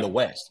in the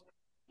West?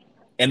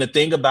 And the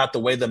thing about the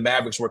way the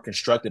Mavericks were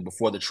constructed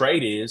before the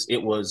trade is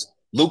it was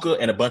Luka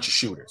and a bunch of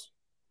shooters.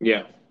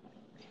 Yeah.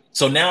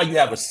 So now you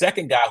have a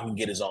second guy who can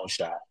get his own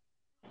shot.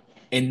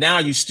 And now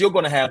you're still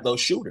going to have those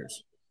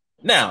shooters.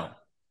 Now,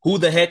 who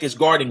the heck is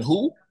guarding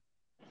who?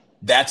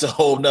 That's a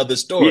whole nother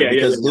story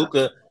because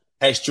Luka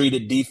has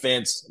treated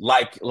defense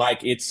like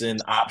it's an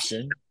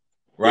option,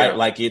 right? Yeah.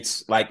 Like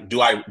it's like,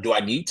 do I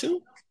need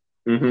to?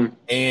 Mm-hmm.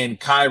 And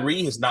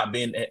Kyrie is not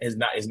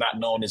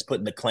known as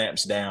putting the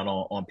clamps down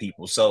on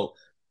people. So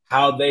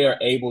how they are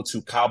able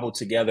to cobble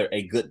together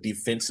a good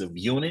defensive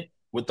unit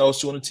with those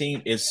two on the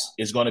team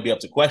is going to be up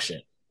to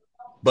question.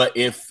 But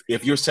if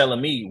you're telling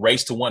me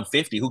race to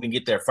 150, who can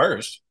get there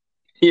first?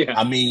 Yeah,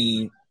 I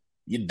mean,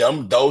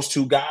 those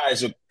two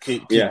guys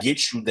could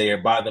get you there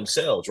by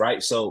themselves,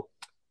 right? So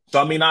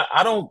I mean,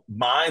 I don't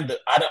mind.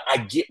 I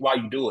get why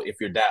you do it if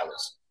you're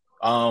Dallas.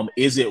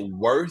 Is it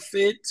worth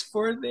it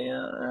for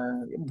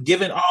them,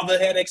 given all the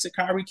headaches that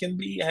Kyrie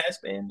has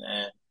been?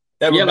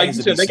 Like you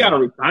said, they got to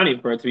resign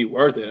him for it to be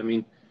worth it. I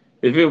mean,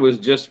 if it was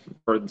just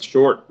for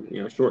short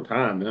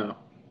time, no.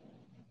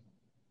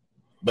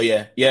 But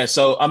yeah.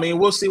 So I mean,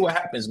 we'll see what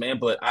happens, man.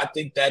 But I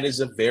think that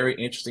is a very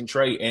interesting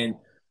trade, and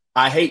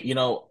I hate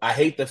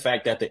the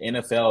fact that the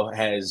NFL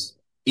has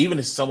even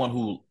as someone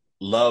who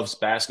loves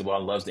basketball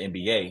and loves the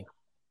NBA,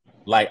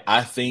 like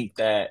I think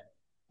that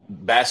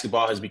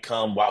basketball has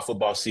become, while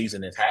football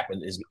season has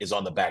happened, is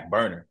on the back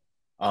burner.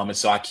 And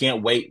so I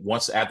can't wait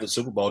once after the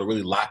Super Bowl to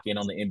really lock in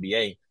on the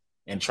NBA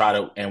and try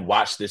to and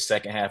watch this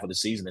second half of the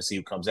season and see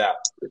who comes out.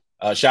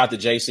 Shout out to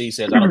JC,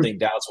 says I don't think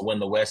Dallas will win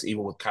the West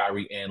even with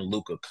Kyrie and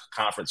Luka.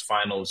 Conference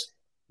finals,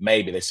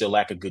 maybe they still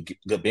lack a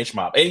good bench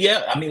mob. And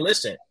yeah, I mean,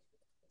 listen,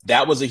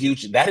 that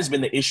has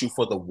been the issue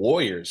for the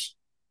Warriors,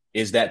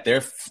 is that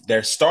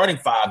their starting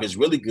five is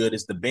really good.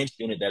 It's the bench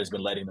unit that has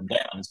been letting them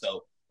down. And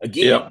so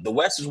again, the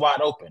West is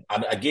wide open.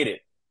 I get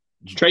it.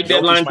 Trade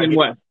deadline's in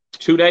what?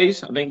 2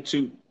 days? I think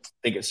two.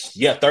 I think it's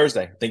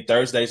Thursday. I think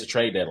Thursday is a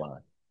trade deadline.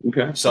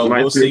 Okay. So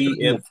we'll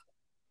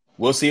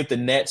see if the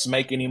Nets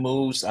make any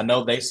moves. I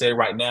know they say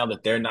right now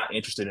that they're not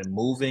interested in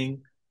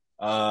moving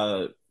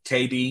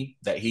KD,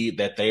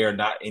 that they are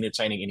not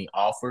entertaining any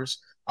offers.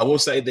 I will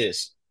say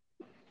this.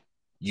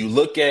 You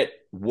look at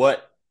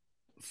what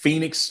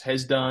Phoenix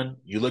has done.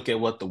 You look at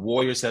what the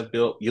Warriors have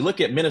built. You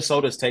look at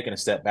Minnesota's taken a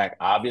step back,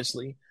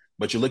 obviously,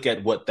 but you look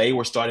at what they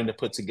were starting to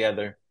put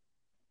together.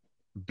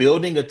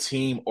 Building a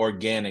team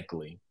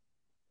organically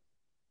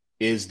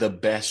is the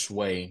best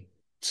way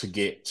to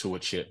get to a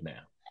chip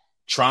now.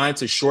 Trying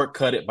to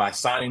shortcut it by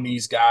signing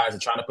these guys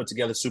and trying to put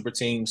together super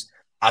teams,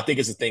 I think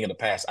it's a thing of the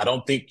past. I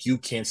don't think you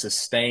can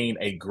sustain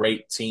a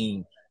great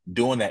team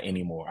doing that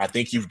anymore. I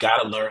think you've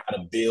got to learn how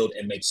to build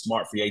and make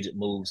smart free agent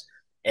moves.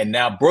 And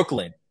now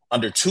Brooklyn,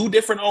 under two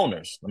different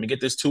owners, let me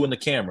get this two in the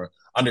camera,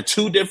 under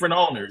two different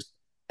owners,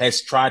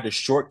 has tried to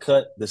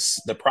shortcut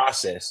the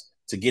process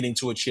to getting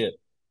to a chip.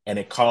 And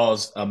it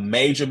caused a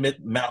major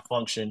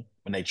malfunction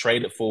when they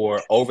traded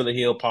for over the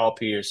hill Paul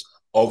Pierce,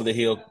 over the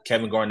hill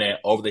Kevin Garnett,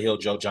 over the hill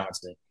Joe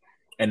Johnson.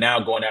 And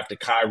now going after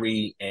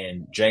Kyrie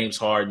and James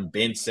Harden,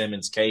 Ben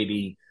Simmons,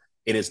 KD,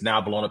 it is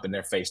now blown up in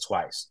their face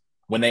twice.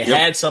 When they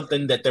had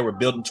something that they were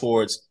building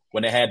towards,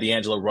 when they had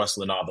D'Angelo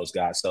Russell and all those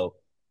guys. So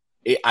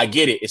I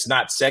get it. It's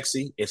not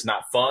sexy. It's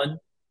not fun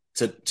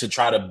to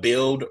try to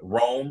build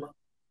Rome,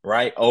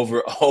 right,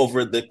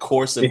 over the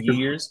course of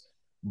years.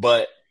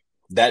 But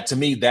that, to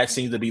me, that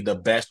seems to be the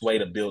best way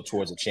to build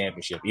towards a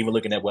championship, even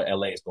looking at what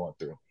LA is going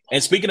through.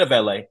 And speaking of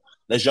LA,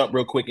 let's jump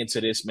real quick into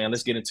this, man.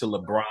 Let's get into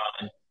LeBron.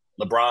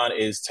 LeBron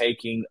is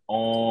taking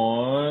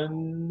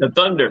on the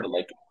Thunder.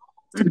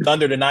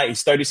 Thunder tonight.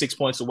 He's 36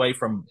 points away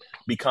from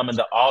becoming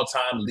the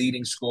all-time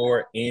leading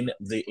scorer in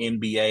the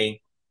NBA.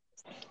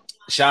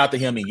 Shout out to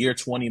him in year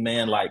 20,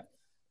 man. Like,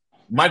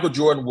 Michael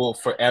Jordan will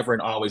forever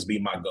and always be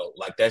my GOAT.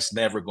 Like, that's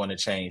never going to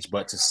change.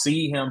 But to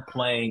see him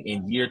playing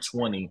in year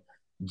 20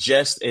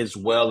 just as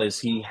well as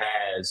he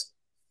has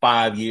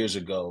 5 years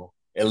ago,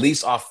 at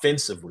least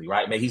offensively,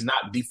 right? Man, he's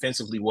not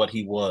defensively what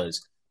he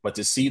was. But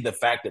to see the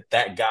fact that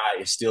that guy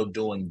is still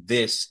doing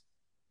this,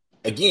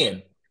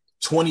 again,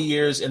 20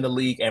 years in the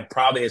league and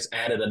probably has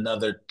added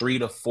another 3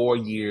 to 4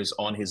 years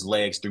on his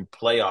legs through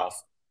playoff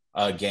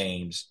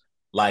games.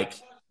 Like,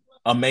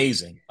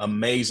 amazing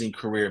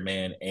career,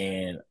 man.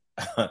 And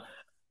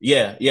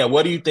yeah.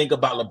 What do you think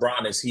about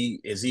LeBron as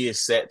he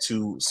is set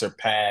to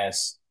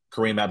surpass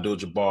Kareem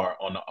Abdul-Jabbar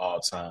on the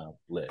all-time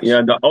list?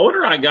 Yeah, the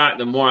older I got,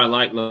 the more I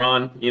like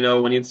LeBron. You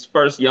know, when he's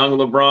first young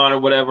LeBron or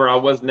whatever, I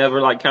was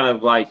never kind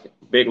of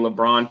big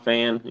LeBron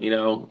fan. You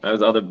know,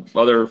 as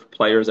other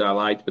players that I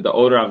liked. But the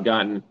older I've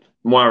gotten,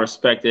 the more I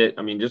respect it.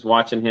 I mean, just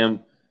watching him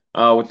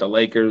with the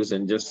Lakers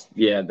and just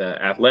the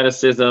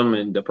athleticism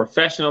and the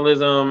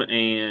professionalism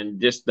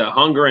and just the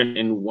hunger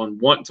and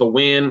want to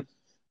win.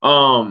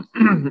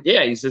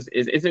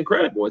 It's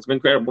incredible. It's been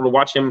incredible to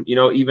watch him. You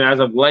know, even as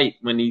of late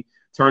when he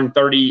turned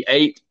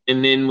 38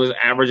 and then was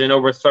averaging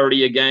over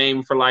 30 a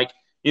game for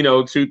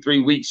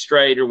 2-3 weeks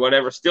straight or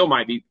whatever, still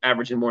might be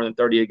averaging more than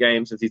 30 a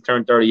game since he's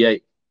turned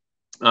 38.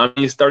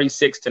 He's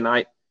 36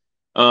 tonight.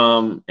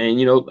 Dort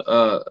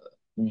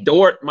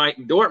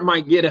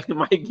might get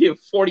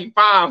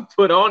 45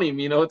 put on him.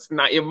 You know,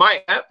 it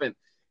might happen.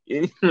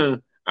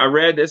 I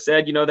read that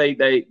said,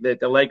 that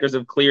the Lakers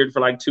have cleared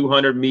for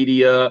 200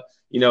 media,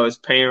 his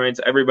parents,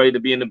 everybody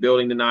to be in the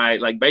building tonight.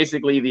 Like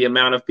basically the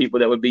amount of people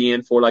that would be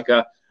in for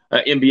a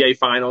NBA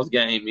finals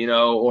game,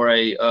 or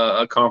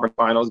a conference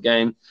finals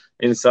game.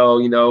 And so,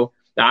 the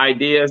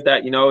idea is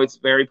that, it's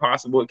very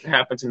possible it could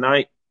happen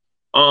tonight.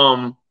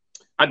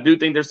 I do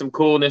think there's some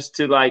coolness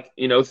to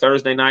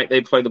Thursday night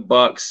they play the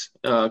Bucks.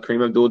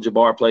 Kareem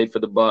Abdul-Jabbar played for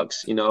the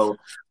Bucks, so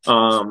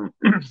I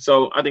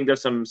think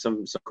there's some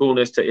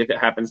coolness to if it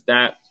happens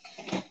that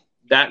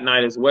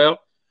night as well.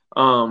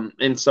 But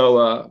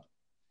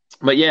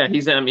yeah,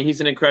 he's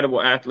an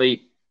incredible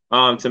athlete.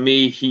 To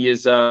me,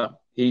 he's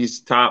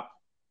top.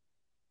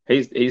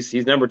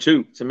 He's number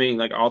 2 to me,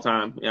 all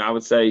time. I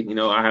would say,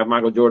 I have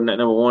Michael Jordan at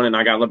number 1 and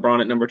I got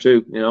LeBron at number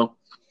 2,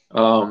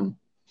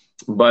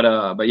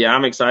 But yeah,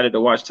 I'm excited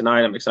to watch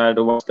tonight. I'm excited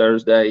to watch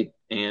Thursday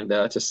and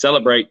to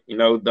celebrate,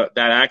 that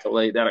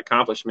accolade, that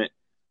accomplishment.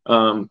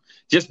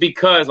 Just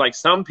because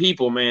some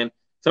people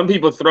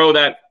throw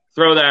that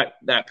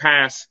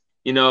pass,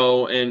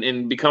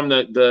 and become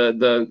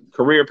the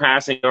career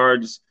passing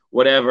yards,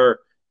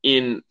 whatever,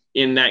 in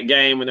in that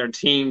game when their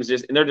teams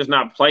they're just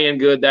not playing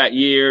good that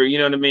year. You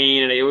know what I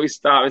mean? And they always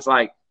stop. It's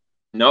like,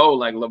 no,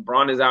 like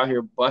LeBron is out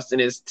here busting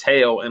his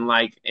tail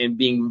and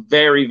being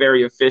very,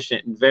 very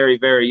efficient and very,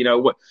 very,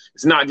 what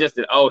it's not just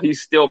that, oh,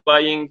 he's still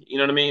playing, you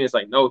know what I mean? It's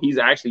like, no, he's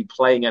actually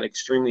playing at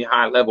extremely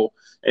high level.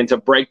 And to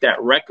break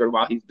that record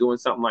while he's doing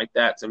something like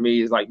that, to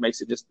me, is like makes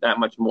it just that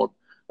much more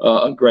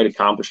a great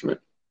accomplishment.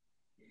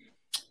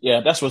 Yeah,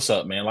 that's what's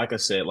up, man. Like I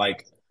said,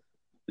 like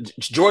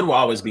Jordan will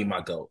always be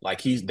my GOAT.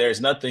 Like there's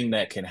nothing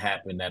that can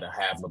happen that'll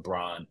have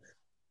LeBron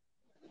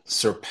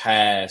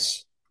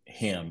surpass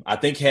him. I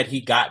think had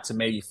he got to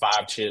maybe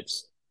 5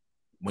 chips,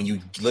 when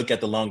you look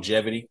at the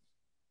longevity,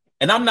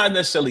 and I'm not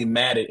necessarily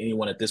mad at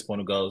anyone at this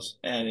point who goes,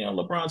 and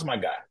LeBron's my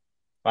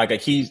guy.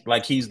 He's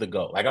the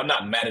GOAT. Like I'm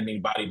not mad at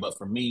anybody, but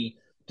for me,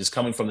 just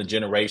coming from the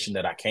generation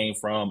that I came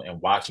from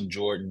and watching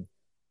Jordan,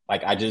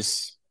 like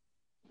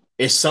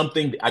it's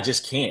something I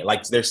just can't.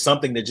 Like there's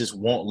something that just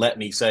won't let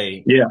me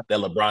say that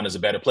LeBron is a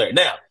better player.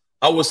 Now,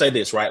 I will say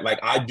this, right? Like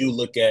I do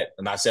look at,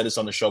 and I said this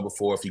on the show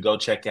before, if you go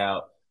check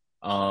out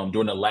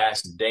during The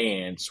Last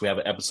Dance, we have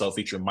an episode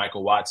featuring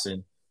Michael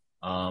Watson.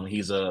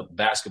 He's a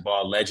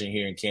basketball legend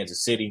here in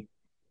Kansas City.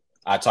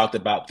 I talked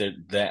about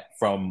that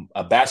from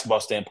a basketball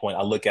standpoint.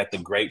 I look at the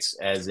greats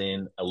as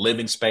in a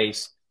living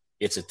space.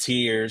 It's a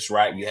tiers,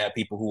 right? You have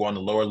people who are on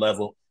the lower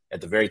level. At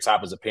the very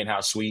top is a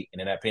penthouse suite. And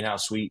in that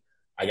penthouse suite,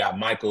 I got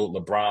Michael,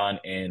 LeBron,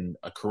 and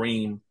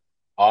Kareem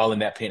all in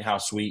that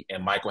penthouse suite.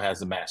 And Michael has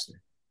the master.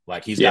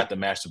 Like he's got the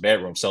master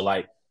bedroom. So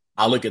like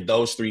I look at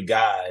those 3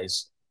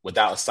 guys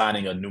without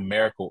assigning a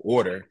numerical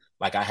order.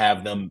 Like I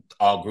have them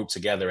all grouped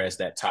together as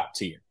that top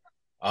tier.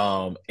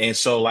 And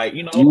so like,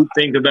 you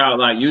think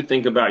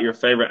about your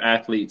favorite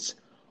athletes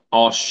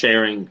all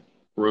sharing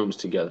rooms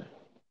together.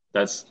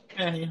 That's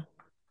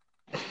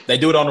they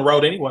do it on the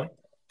road anyway.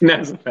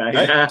 That's a fact.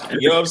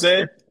 Right? You know what I'm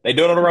saying? They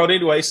do it on the road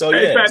anyway. So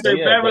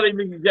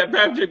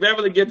Patrick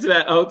Beverly gets to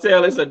that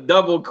hotel. It's a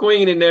double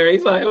queen in there.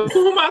 He's like,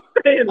 who am I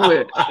staying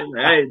with?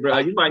 Hey, bro,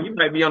 you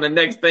might be on the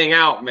next thing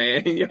out,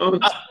 man.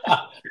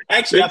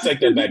 Actually, I'll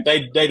take that back.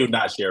 They do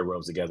not share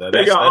rooms together.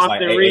 They got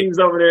Austin Reeves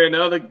over there and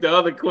the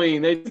other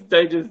queen.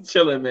 They just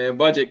chilling, man.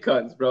 Budget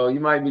cuts, bro. You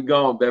might be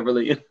gone,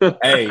 Beverly.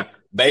 Hey,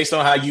 based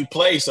on how you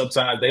play,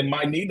 sometimes they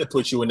might need to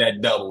put you in that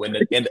double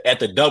at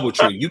the double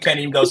tree. You can't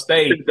even go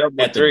stay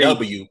at the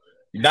W.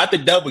 Not the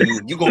W.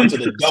 You go into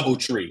the double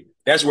tree.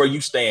 That's where you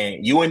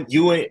stand. You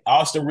and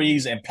Austin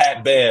Reeves and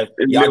Pat Bev,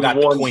 y'all got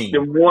the queen.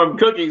 Them warm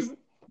cookies.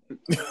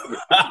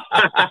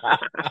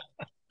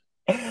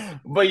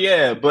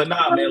 but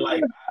nah, man.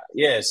 Like,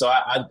 So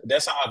I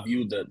that's how I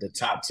view the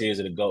top tiers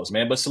of the GOATs,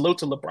 man. But salute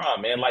to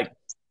LeBron, man. Like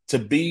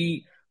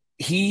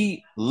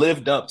he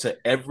lived up to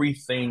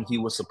everything he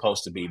was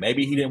supposed to be.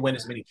 Maybe he didn't win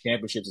as many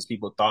championships as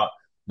people thought,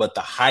 but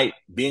the hype,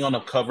 being on the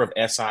cover of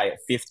SI at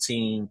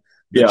 15,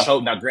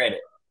 now granted,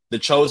 the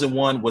chosen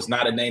one was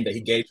not a name that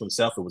he gave to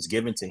himself. It was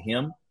given to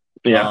him.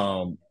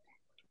 Yeah.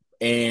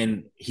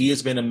 And he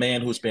has been a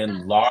man who's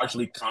been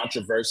largely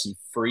controversy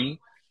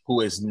free, who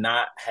has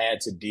not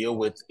had to deal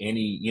with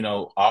any,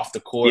 off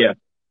the court,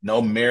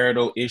 no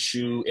marital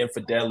issue,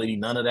 infidelity,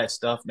 none of that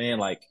stuff, man.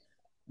 Like,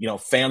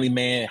 family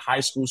man,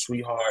 high school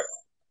sweetheart,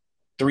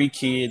 3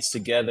 kids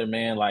together,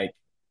 man, like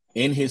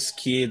in his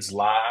kids'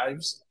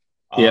 lives.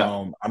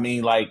 I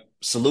mean, like,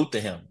 salute to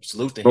him.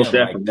 Salute to him. Like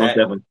that.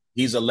 Definitely.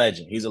 He's a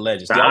legend. He's a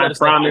legend. The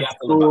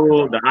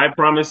I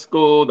Promise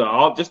School,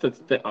 all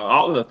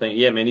of the things.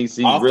 Yeah, man,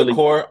 he's off really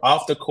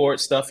off the court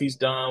stuff he's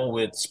done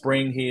with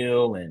Spring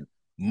Hill and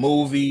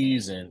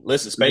movies. And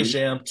listen, Space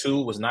Jam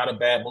 2 was not a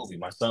bad movie.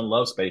 My son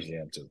loves Space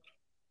Jam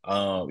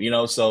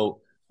 2.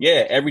 So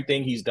yeah,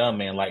 everything he's done,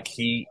 man, like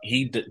he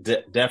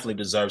definitely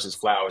deserves his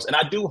flowers. And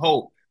I do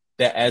hope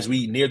that as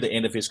we near the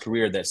end of his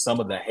career, that some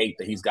of the hate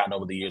that he's gotten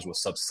over the years will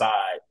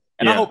subside.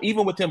 And I hope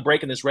even with him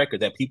breaking this record,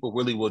 that people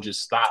really will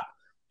just stop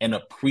and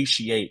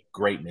appreciate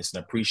greatness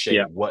and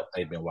appreciate what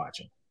they've been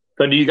watching.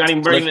 So do you got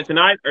him breaking it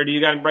tonight, or do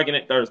you got him breaking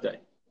it Thursday?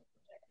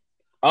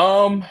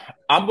 I'm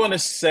going to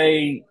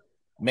say,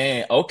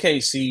 man,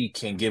 OKC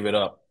can give it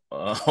up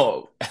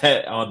on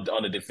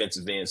the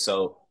defensive end.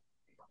 So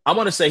I'm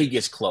going to say he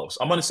gets close.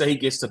 I'm going to say he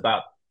gets to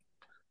about,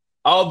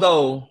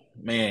 although,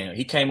 man,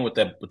 he came in with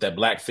that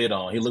black fit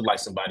on. He looked like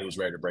somebody who was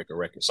ready to break a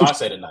record. So I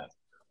say tonight.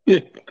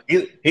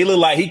 He looked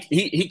like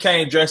he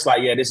came dressed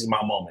like, this is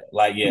my moment.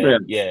 Like,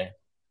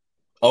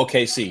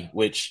 OKC,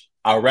 which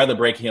I would rather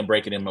break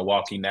it in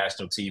Milwaukee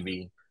national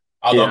TV.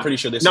 Although I'm pretty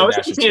sure this is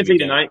national TV TNT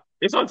tonight.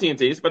 It's on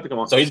TNT. It's about to come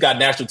on. So he's got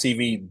national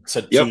TV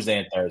Tuesday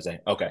and Thursday.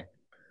 Okay.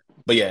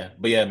 But yeah,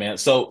 man.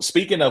 So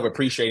speaking of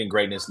appreciating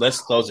greatness, let's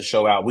close the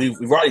show out. We've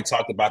already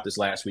talked about this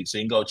last week, so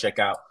you can go check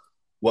out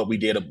what we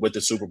did with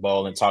the Super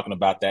Bowl and talking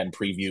about that in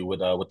preview with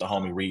the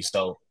homie Reese.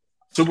 So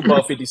Super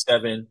Bowl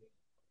 57.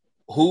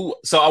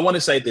 So I want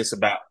to say this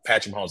about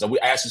Patrick Mahomes. And we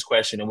asked this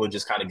question and we'll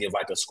just kind of give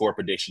like a score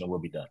prediction and we'll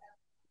be done.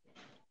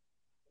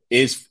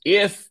 Is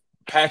if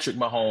Patrick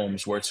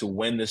Mahomes were to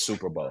win this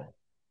Super Bowl,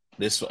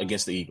 this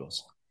against the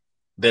Eagles,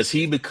 does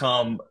he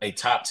become a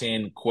top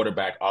 10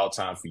 quarterback all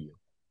time for you?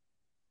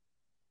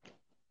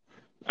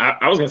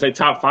 I was going to say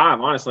top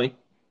 5, honestly.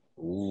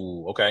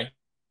 Ooh, okay.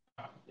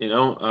 You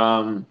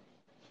know,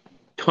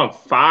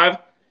 five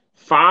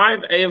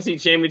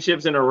AFC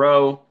championships in a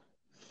row.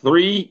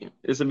 Three.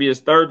 This will be his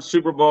third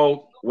Super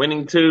Bowl,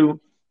 winning two.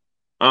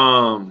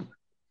 Um,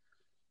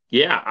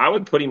 yeah, I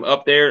would put him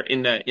up there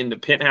in the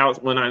penthouse,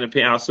 well, not in the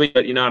penthouse suite,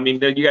 but I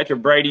mean, you got your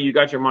Brady, you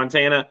got your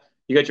Montana,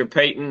 you got your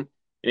Peyton, and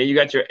then you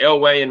got your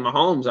Elway and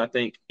Mahomes. I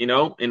think,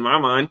 in my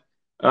mind,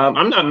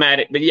 I'm not mad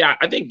at, but yeah,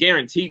 I think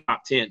guaranteed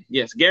top 10.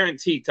 Yes,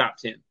 guaranteed top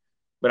 10.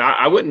 But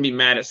I wouldn't be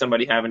mad at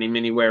somebody having him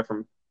anywhere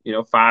from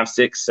 5,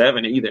 6,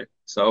 7 either.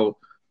 So,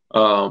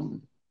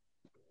 um,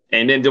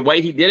 and then the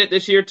way he did it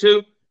this year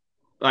too,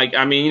 like,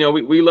 I mean,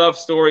 we love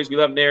stories, we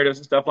love narratives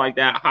and stuff like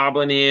that.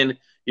 Hobbling in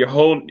your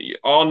whole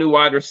all new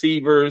wide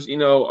receivers,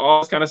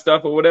 all this kind of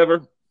stuff or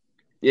whatever.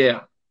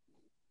 Yeah.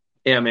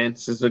 Yeah, man.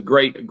 This is a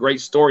great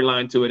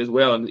storyline to it as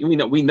well. And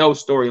we know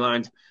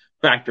storylines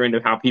factor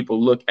into how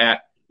people look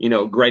at,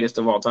 greatest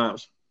of all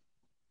times.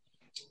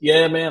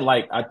 Yeah, man.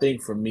 Like I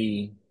think for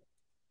me,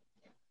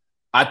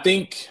 I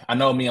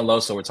know me and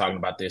Loso were talking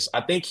about this.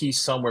 I think he's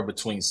somewhere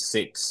between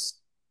 6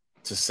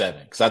 to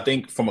 7. Because I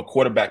think from a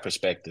quarterback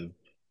perspective,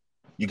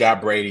 you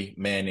got Brady,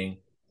 Manning.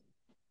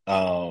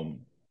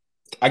 Um,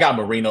 I got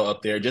Marino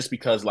up there just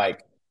because,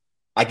 like,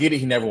 I get it.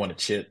 He never won a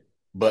chip,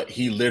 but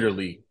he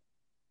literally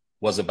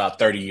was about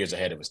 30 years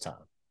ahead of his time.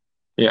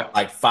 Yeah.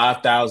 Like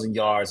 5,000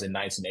 yards in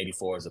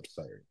 1984 is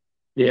absurd.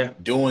 Yeah.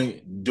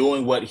 Doing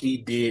what he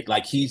did,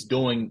 like he's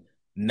doing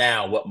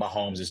now what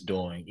Mahomes is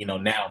doing,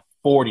 now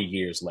 40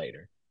 years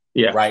later.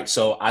 Yeah. Right.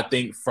 So I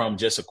think from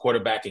just a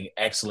quarterbacking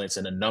excellence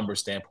and a number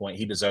standpoint,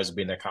 he deserves to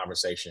be in that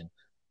conversation.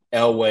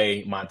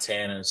 Elway,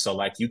 Montana. So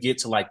like you get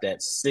to like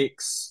that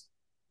 6,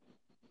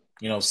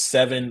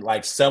 7,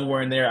 like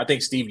somewhere in there. I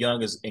think Steve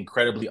Young is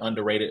incredibly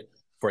underrated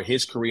for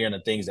his career and the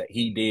things that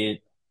he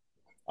did.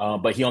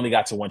 But he only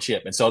got to one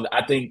chip. And so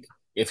I think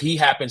if he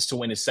happens to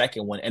win his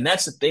second one, and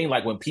that's the thing,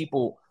 like when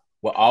people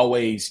will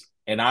always,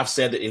 and I've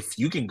said that if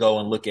you can go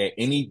and look at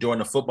any during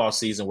the football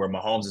season where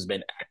Mahomes has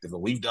been active,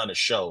 and we've done a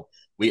show,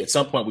 at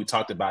some point we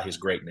talked about his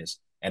greatness.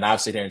 And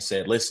I've sit there and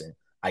said, listen,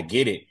 I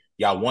get it.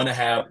 Y'all want to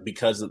have,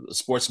 because of the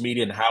sports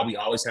media and how we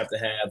always have to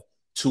have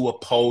two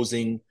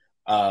opposing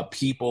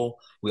people,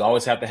 we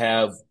always have to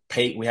have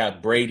we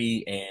have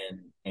Brady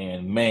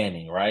and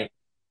Manning, right?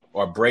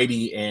 Or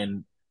Brady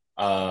and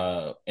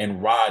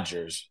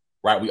Rodgers,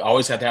 right? We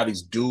always have to have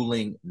these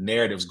dueling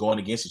narratives going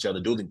against each other,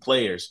 dueling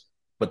players,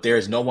 but there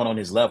is no one on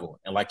his level.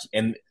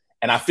 And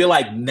I feel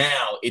like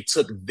now it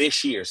took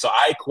this year. So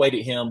I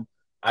equated him.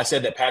 I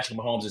said that Patrick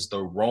Mahomes is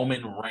the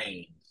Roman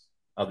Reigns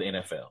of the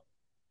NFL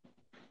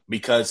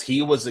because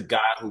he was a guy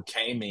who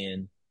came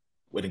in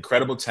with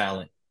incredible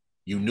talent.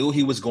 You knew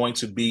he was going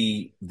to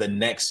be the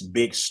next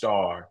big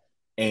star.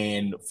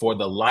 And for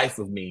the life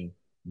of me,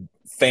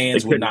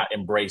 fans would not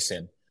embrace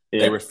him. Yeah.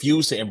 They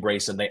refused to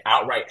embrace him. They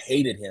outright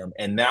hated him.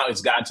 And now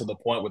it's gotten to the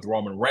point with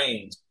Roman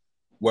Reigns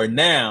where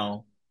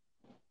now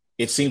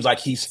it seems like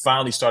he's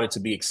finally started to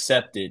be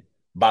accepted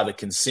by the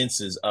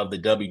consensus of the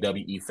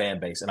WWE fan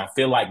base. And I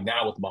feel like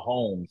now with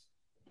Mahomes,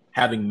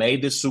 having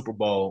made this Super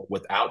Bowl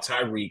without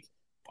Tyreek,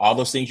 all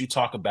those things you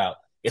talk about,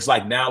 it's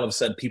like now all of a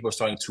sudden people are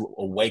starting to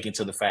awaken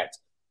to the fact,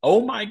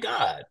 oh my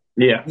God.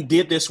 Yeah. He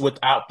did this with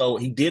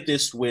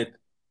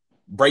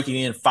breaking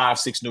in 5,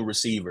 6 new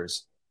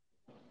receivers.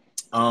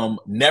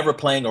 Never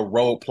playing a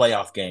road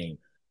playoff game,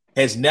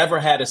 has never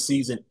had a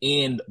season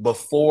end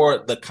before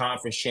the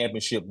conference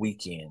championship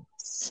weekend,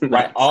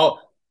 right?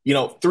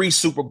 3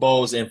 Super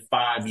Bowls in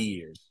 5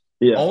 years,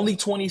 only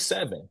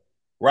 27,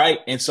 right?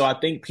 And so I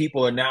think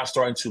people are now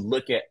starting to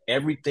look at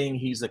everything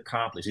he's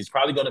accomplished. He's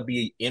probably going to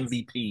be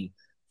MVP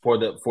for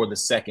the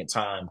second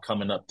time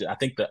coming up. I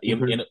think I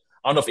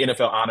don't know if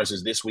NFL honors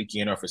is this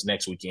weekend or if it's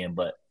next weekend,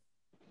 but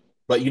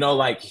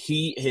like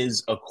he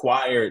has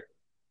acquired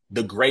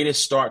the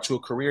greatest start to a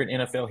career in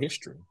NFL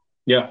history.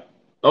 Yeah.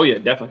 Oh yeah,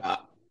 definitely.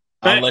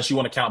 Unless you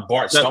want to count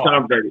Bart Starr.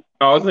 Tom Brady.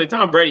 Oh, I was like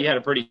Tom Brady had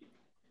a pretty.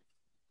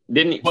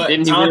 Didn't he?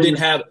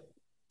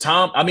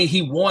 Tom. I mean,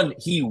 he won.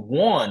 He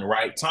won,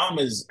 right? Tom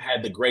has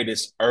had the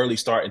greatest early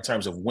start in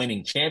terms of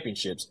winning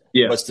championships.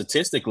 Yeah. But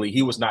statistically,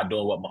 he was not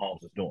doing what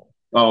Mahomes was doing.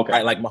 Oh, okay.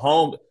 Right? Like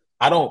Mahomes,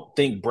 I don't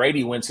think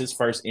Brady wins his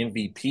first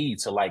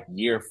MVP to like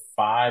year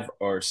 5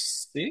 or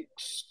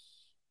 6.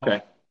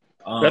 Okay.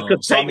 That's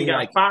because Peyton got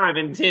like 5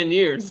 in 10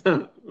 years.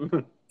 I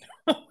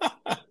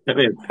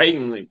mean,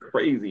 Peyton like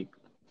crazy.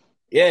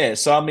 Yeah,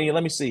 so I mean,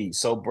 let me see.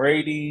 So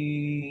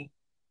Brady,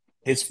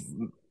 his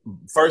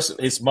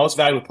most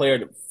valuable player,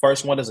 the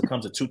first one doesn't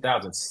come to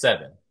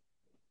 2007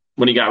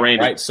 when he got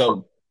Randy. Right.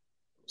 So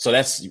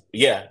that's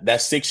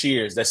 6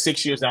 years. That's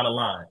 6 years down the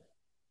line.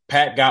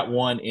 Pat got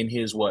one in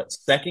his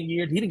second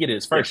year? He didn't get it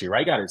his first year, right?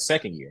 He got it his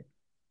second year.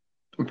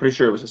 I'm pretty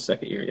sure it was his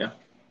second year. Yeah.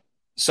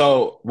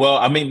 So, well,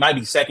 I mean, might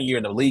be second year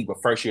in the league,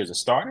 but first year as a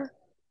starter.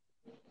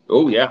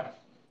 Oh yeah,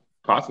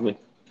 possibly.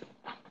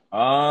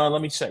 Let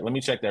me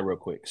check that real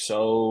quick.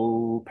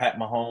 So, Pat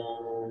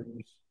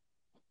Mahomes,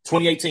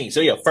 2018.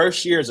 So yeah,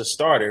 first year as a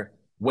starter,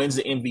 wins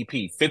the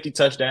MVP, 50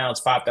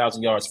 touchdowns,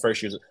 5,000 yards.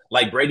 First year,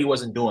 like Brady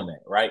wasn't doing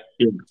that, right?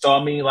 Yeah. So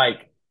I mean,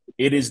 like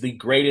it is the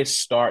greatest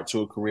start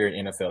to a career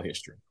in NFL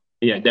history.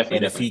 Yeah, definitely.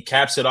 And if he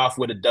caps it off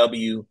with a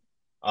W,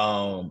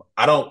 I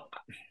don't.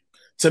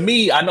 To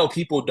me, I know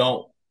people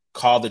don't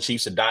call the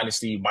Chiefs a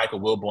dynasty. Michael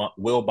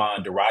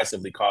Wilbon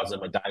derisively calls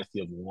them a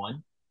dynasty of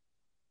one.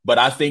 But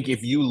I think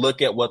if you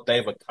look at what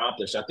they've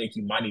accomplished, I think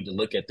you might need to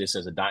look at this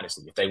as a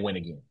dynasty if they win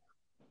again.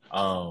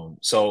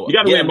 So you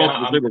got to win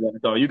multiple Super Bowls,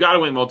 though. You got to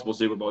win multiple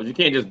Super Bowls. You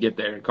can't just get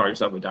there and call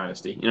yourself a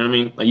dynasty. You know what I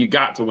mean? Like, you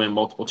got to win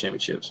multiple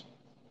championships.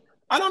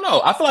 I don't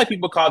know. I feel like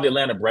people call the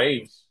Atlanta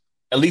Braves,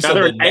 at least now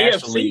they're an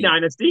AFC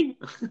dynasty.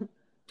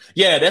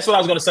 Yeah, that's what I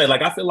was going to say.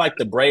 Like, I feel like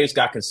the Braves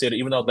got considered,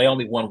 even though they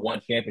only won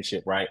one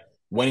championship, right?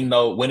 Winning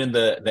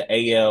the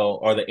AL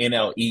or the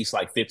NL East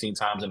like 15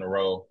 times in a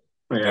row.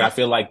 Yeah. I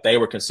feel like they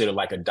were considered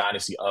like a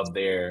dynasty of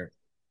their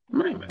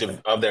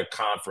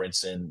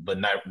conference, but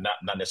not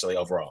necessarily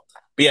overall.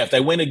 But yeah, if they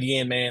win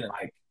again, man,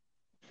 like,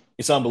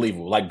 it's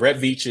unbelievable. Like, Brett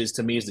Veach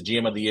to me is the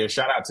GM of the year.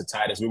 Shout out to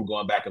Titus. We were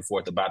going back and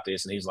forth about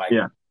this, and he's like,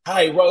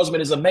 "Hi, Roseman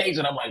is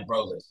amazing." I'm like,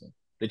 bro, listen,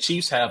 the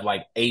Chiefs have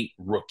like 8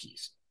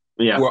 rookies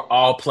who are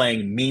all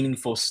playing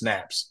meaningful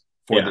snaps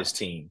for this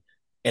team,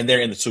 and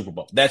they're in the Super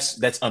Bowl. That's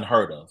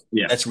unheard of.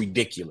 Yeah. That's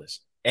ridiculous.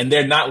 And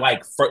they're not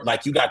like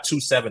you got 2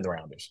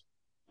 7th-rounders.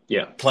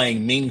 Yeah,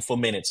 playing meaningful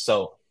minutes.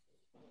 So,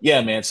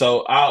 yeah, man.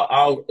 So,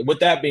 I'll. With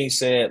that being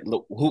said,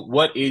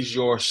 what is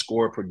your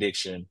score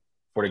prediction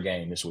for the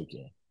game this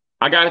weekend?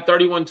 I got it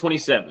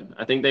 31-27.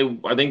 I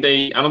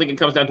don't think it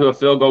comes down to a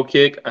field goal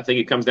kick. I think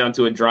it comes down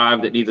to a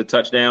drive that needs a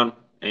touchdown,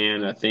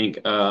 and I think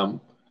the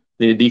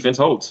defense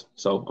holds.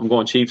 So I'm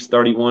going Chiefs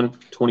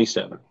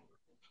 31-27.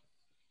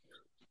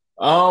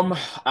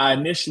 I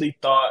initially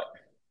thought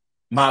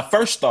my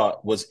first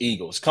thought was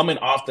Eagles coming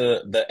off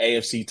the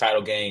AFC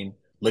title game.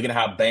 Looking at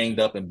how banged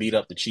up and beat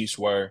up the Chiefs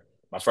were,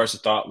 my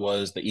first thought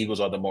was the Eagles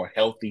are the more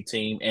healthy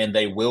team, and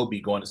they will be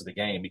going into the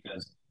game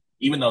because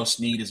even though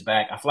Snead is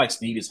back, I feel like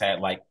Snead has had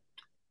like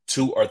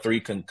 2 or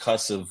 3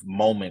 concussive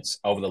moments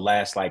over the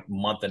last like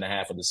month and a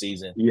half of the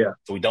season. Yeah.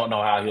 So we don't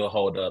know how he'll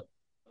hold up.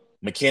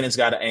 McKinnon's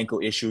got an ankle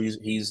issue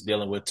he's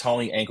dealing with.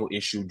 Tony ankle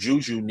issue.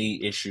 Juju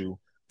knee issue.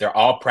 They're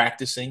all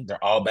practicing.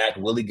 They're all back.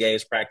 Willie Gay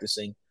is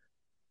practicing.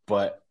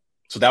 So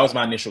that was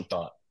my initial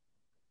thought.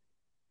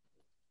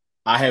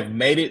 I have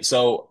made it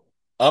so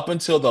up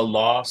until the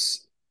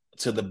loss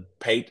to the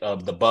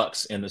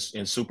Bucs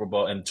in Super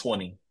Bowl in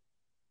 20,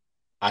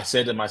 I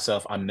said to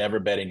myself, I'm never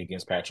betting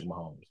against Patrick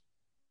Mahomes.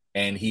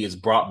 And he has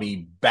brought me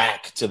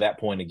back to that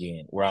point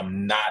again where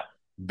I'm not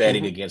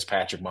betting against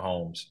Patrick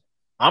Mahomes.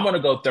 I'm going to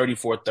go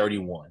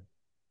 34-31.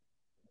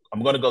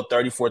 I'm going to go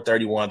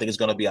 34-31. I think it's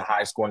going to be a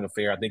high-scoring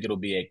affair. I think it'll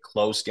be a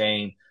close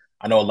game.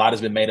 I know a lot has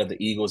been made of the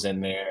Eagles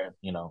in their,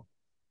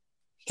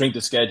 strength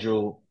of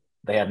schedule.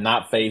 They have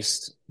not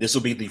faced – this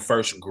will be the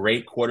first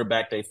great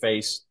quarterback they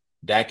face.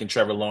 Dak and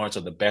Trevor Lawrence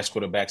are the best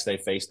quarterbacks they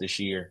faced this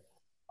year.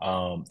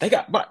 They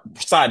got – but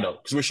side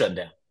note, because we're shutting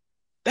down.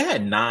 They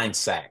had 9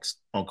 sacks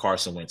on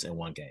Carson Wentz in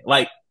one game.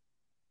 Like,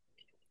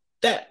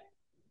 that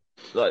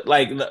 –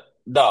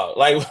 dog,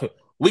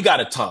 we got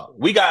to talk.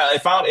 We got –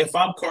 if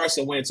I'm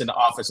Carson Wentz in the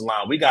offensive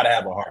line, we got to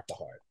have a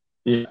heart-to-heart.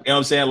 Yeah. You know what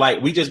I'm saying?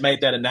 Like, we just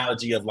made that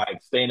analogy of, like,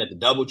 staying at the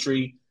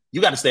DoubleTree. You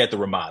got to stay at the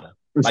Ramada.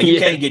 Like, you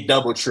can't get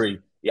DoubleTree.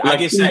 Yeah, I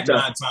get sacked 9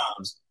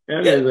 times.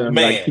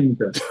 Man.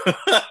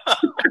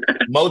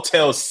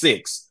 Motel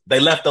 6. They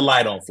left the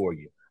light on for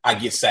you. I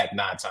get sacked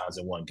 9 times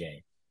in one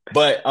game.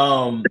 But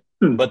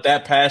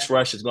that pass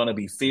rush is going to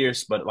be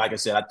fierce. But like I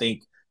said, I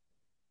think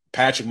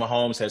Patrick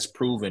Mahomes has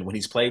proven when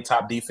he's played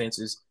top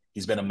defenses,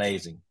 he's been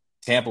amazing.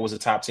 Tampa was a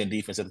top 10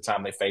 defense at the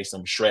time they faced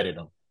him, shredded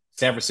them.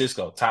 San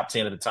Francisco, top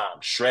 10 at the time,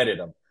 shredded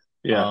them.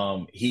 Yeah.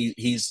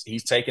 He's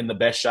taken the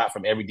best shot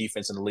from every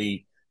defense in the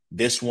league.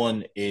 This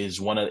one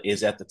is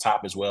at the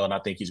top as well, and I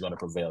think he's going to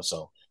prevail.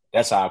 So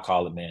that's how I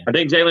call it, man. I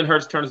think Jalen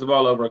Hurts turns the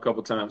ball over a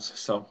couple times,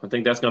 so I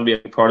think that's going to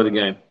be a part of the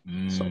game.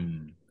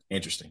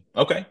 Interesting.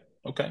 Okay.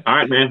 All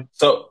right, man.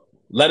 So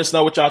let us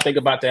know what y'all think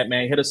about that,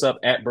 man. Hit us up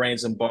at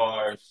Brains and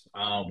Bars.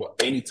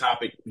 Any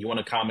topic you want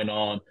to comment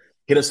on,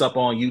 hit us up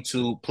on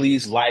YouTube.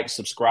 Please like,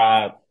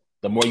 subscribe.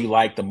 The more you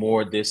like, the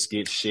more this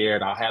gets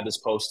shared. I'll have this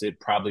posted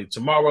probably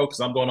tomorrow because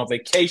I'm going on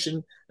vacation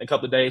in a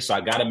couple of days, so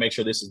I got to make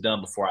sure this is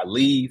done before I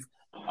leave.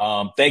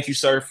 Thank you,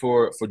 sir,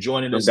 for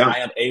joining us. I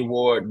am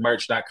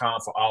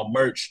awardmerch.com for all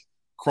merch.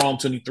 Chrome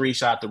 23,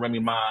 shout out to Remy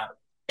Ma.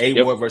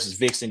 Award versus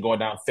Vixen going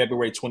down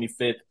February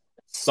 25th.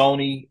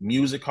 Sony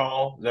Music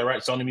Hall. Is that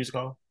right? Sony Music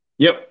Hall?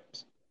 Yep.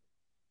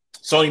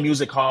 Sony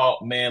Music Hall,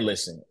 man,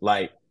 listen,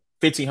 like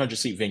 1,500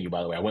 seat venue,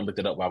 by the way. I went and looked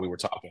it up while we were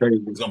talking.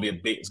 It's gonna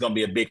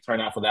be a big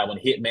turnout for that one.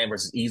 Hitman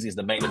versus Easy is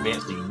the main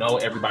event, so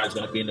everybody's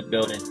gonna be in the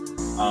building.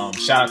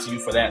 Shout out to you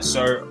for that,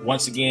 sir.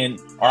 Once again,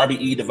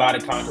 RBE Divide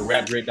and Conquer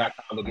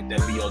Rapdrake.com. Go get that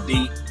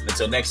VOD.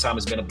 Until next time,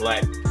 it's been a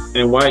black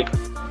and white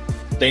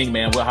thing,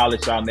 man. We'll holler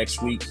at y'all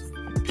next week.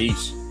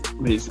 Peace.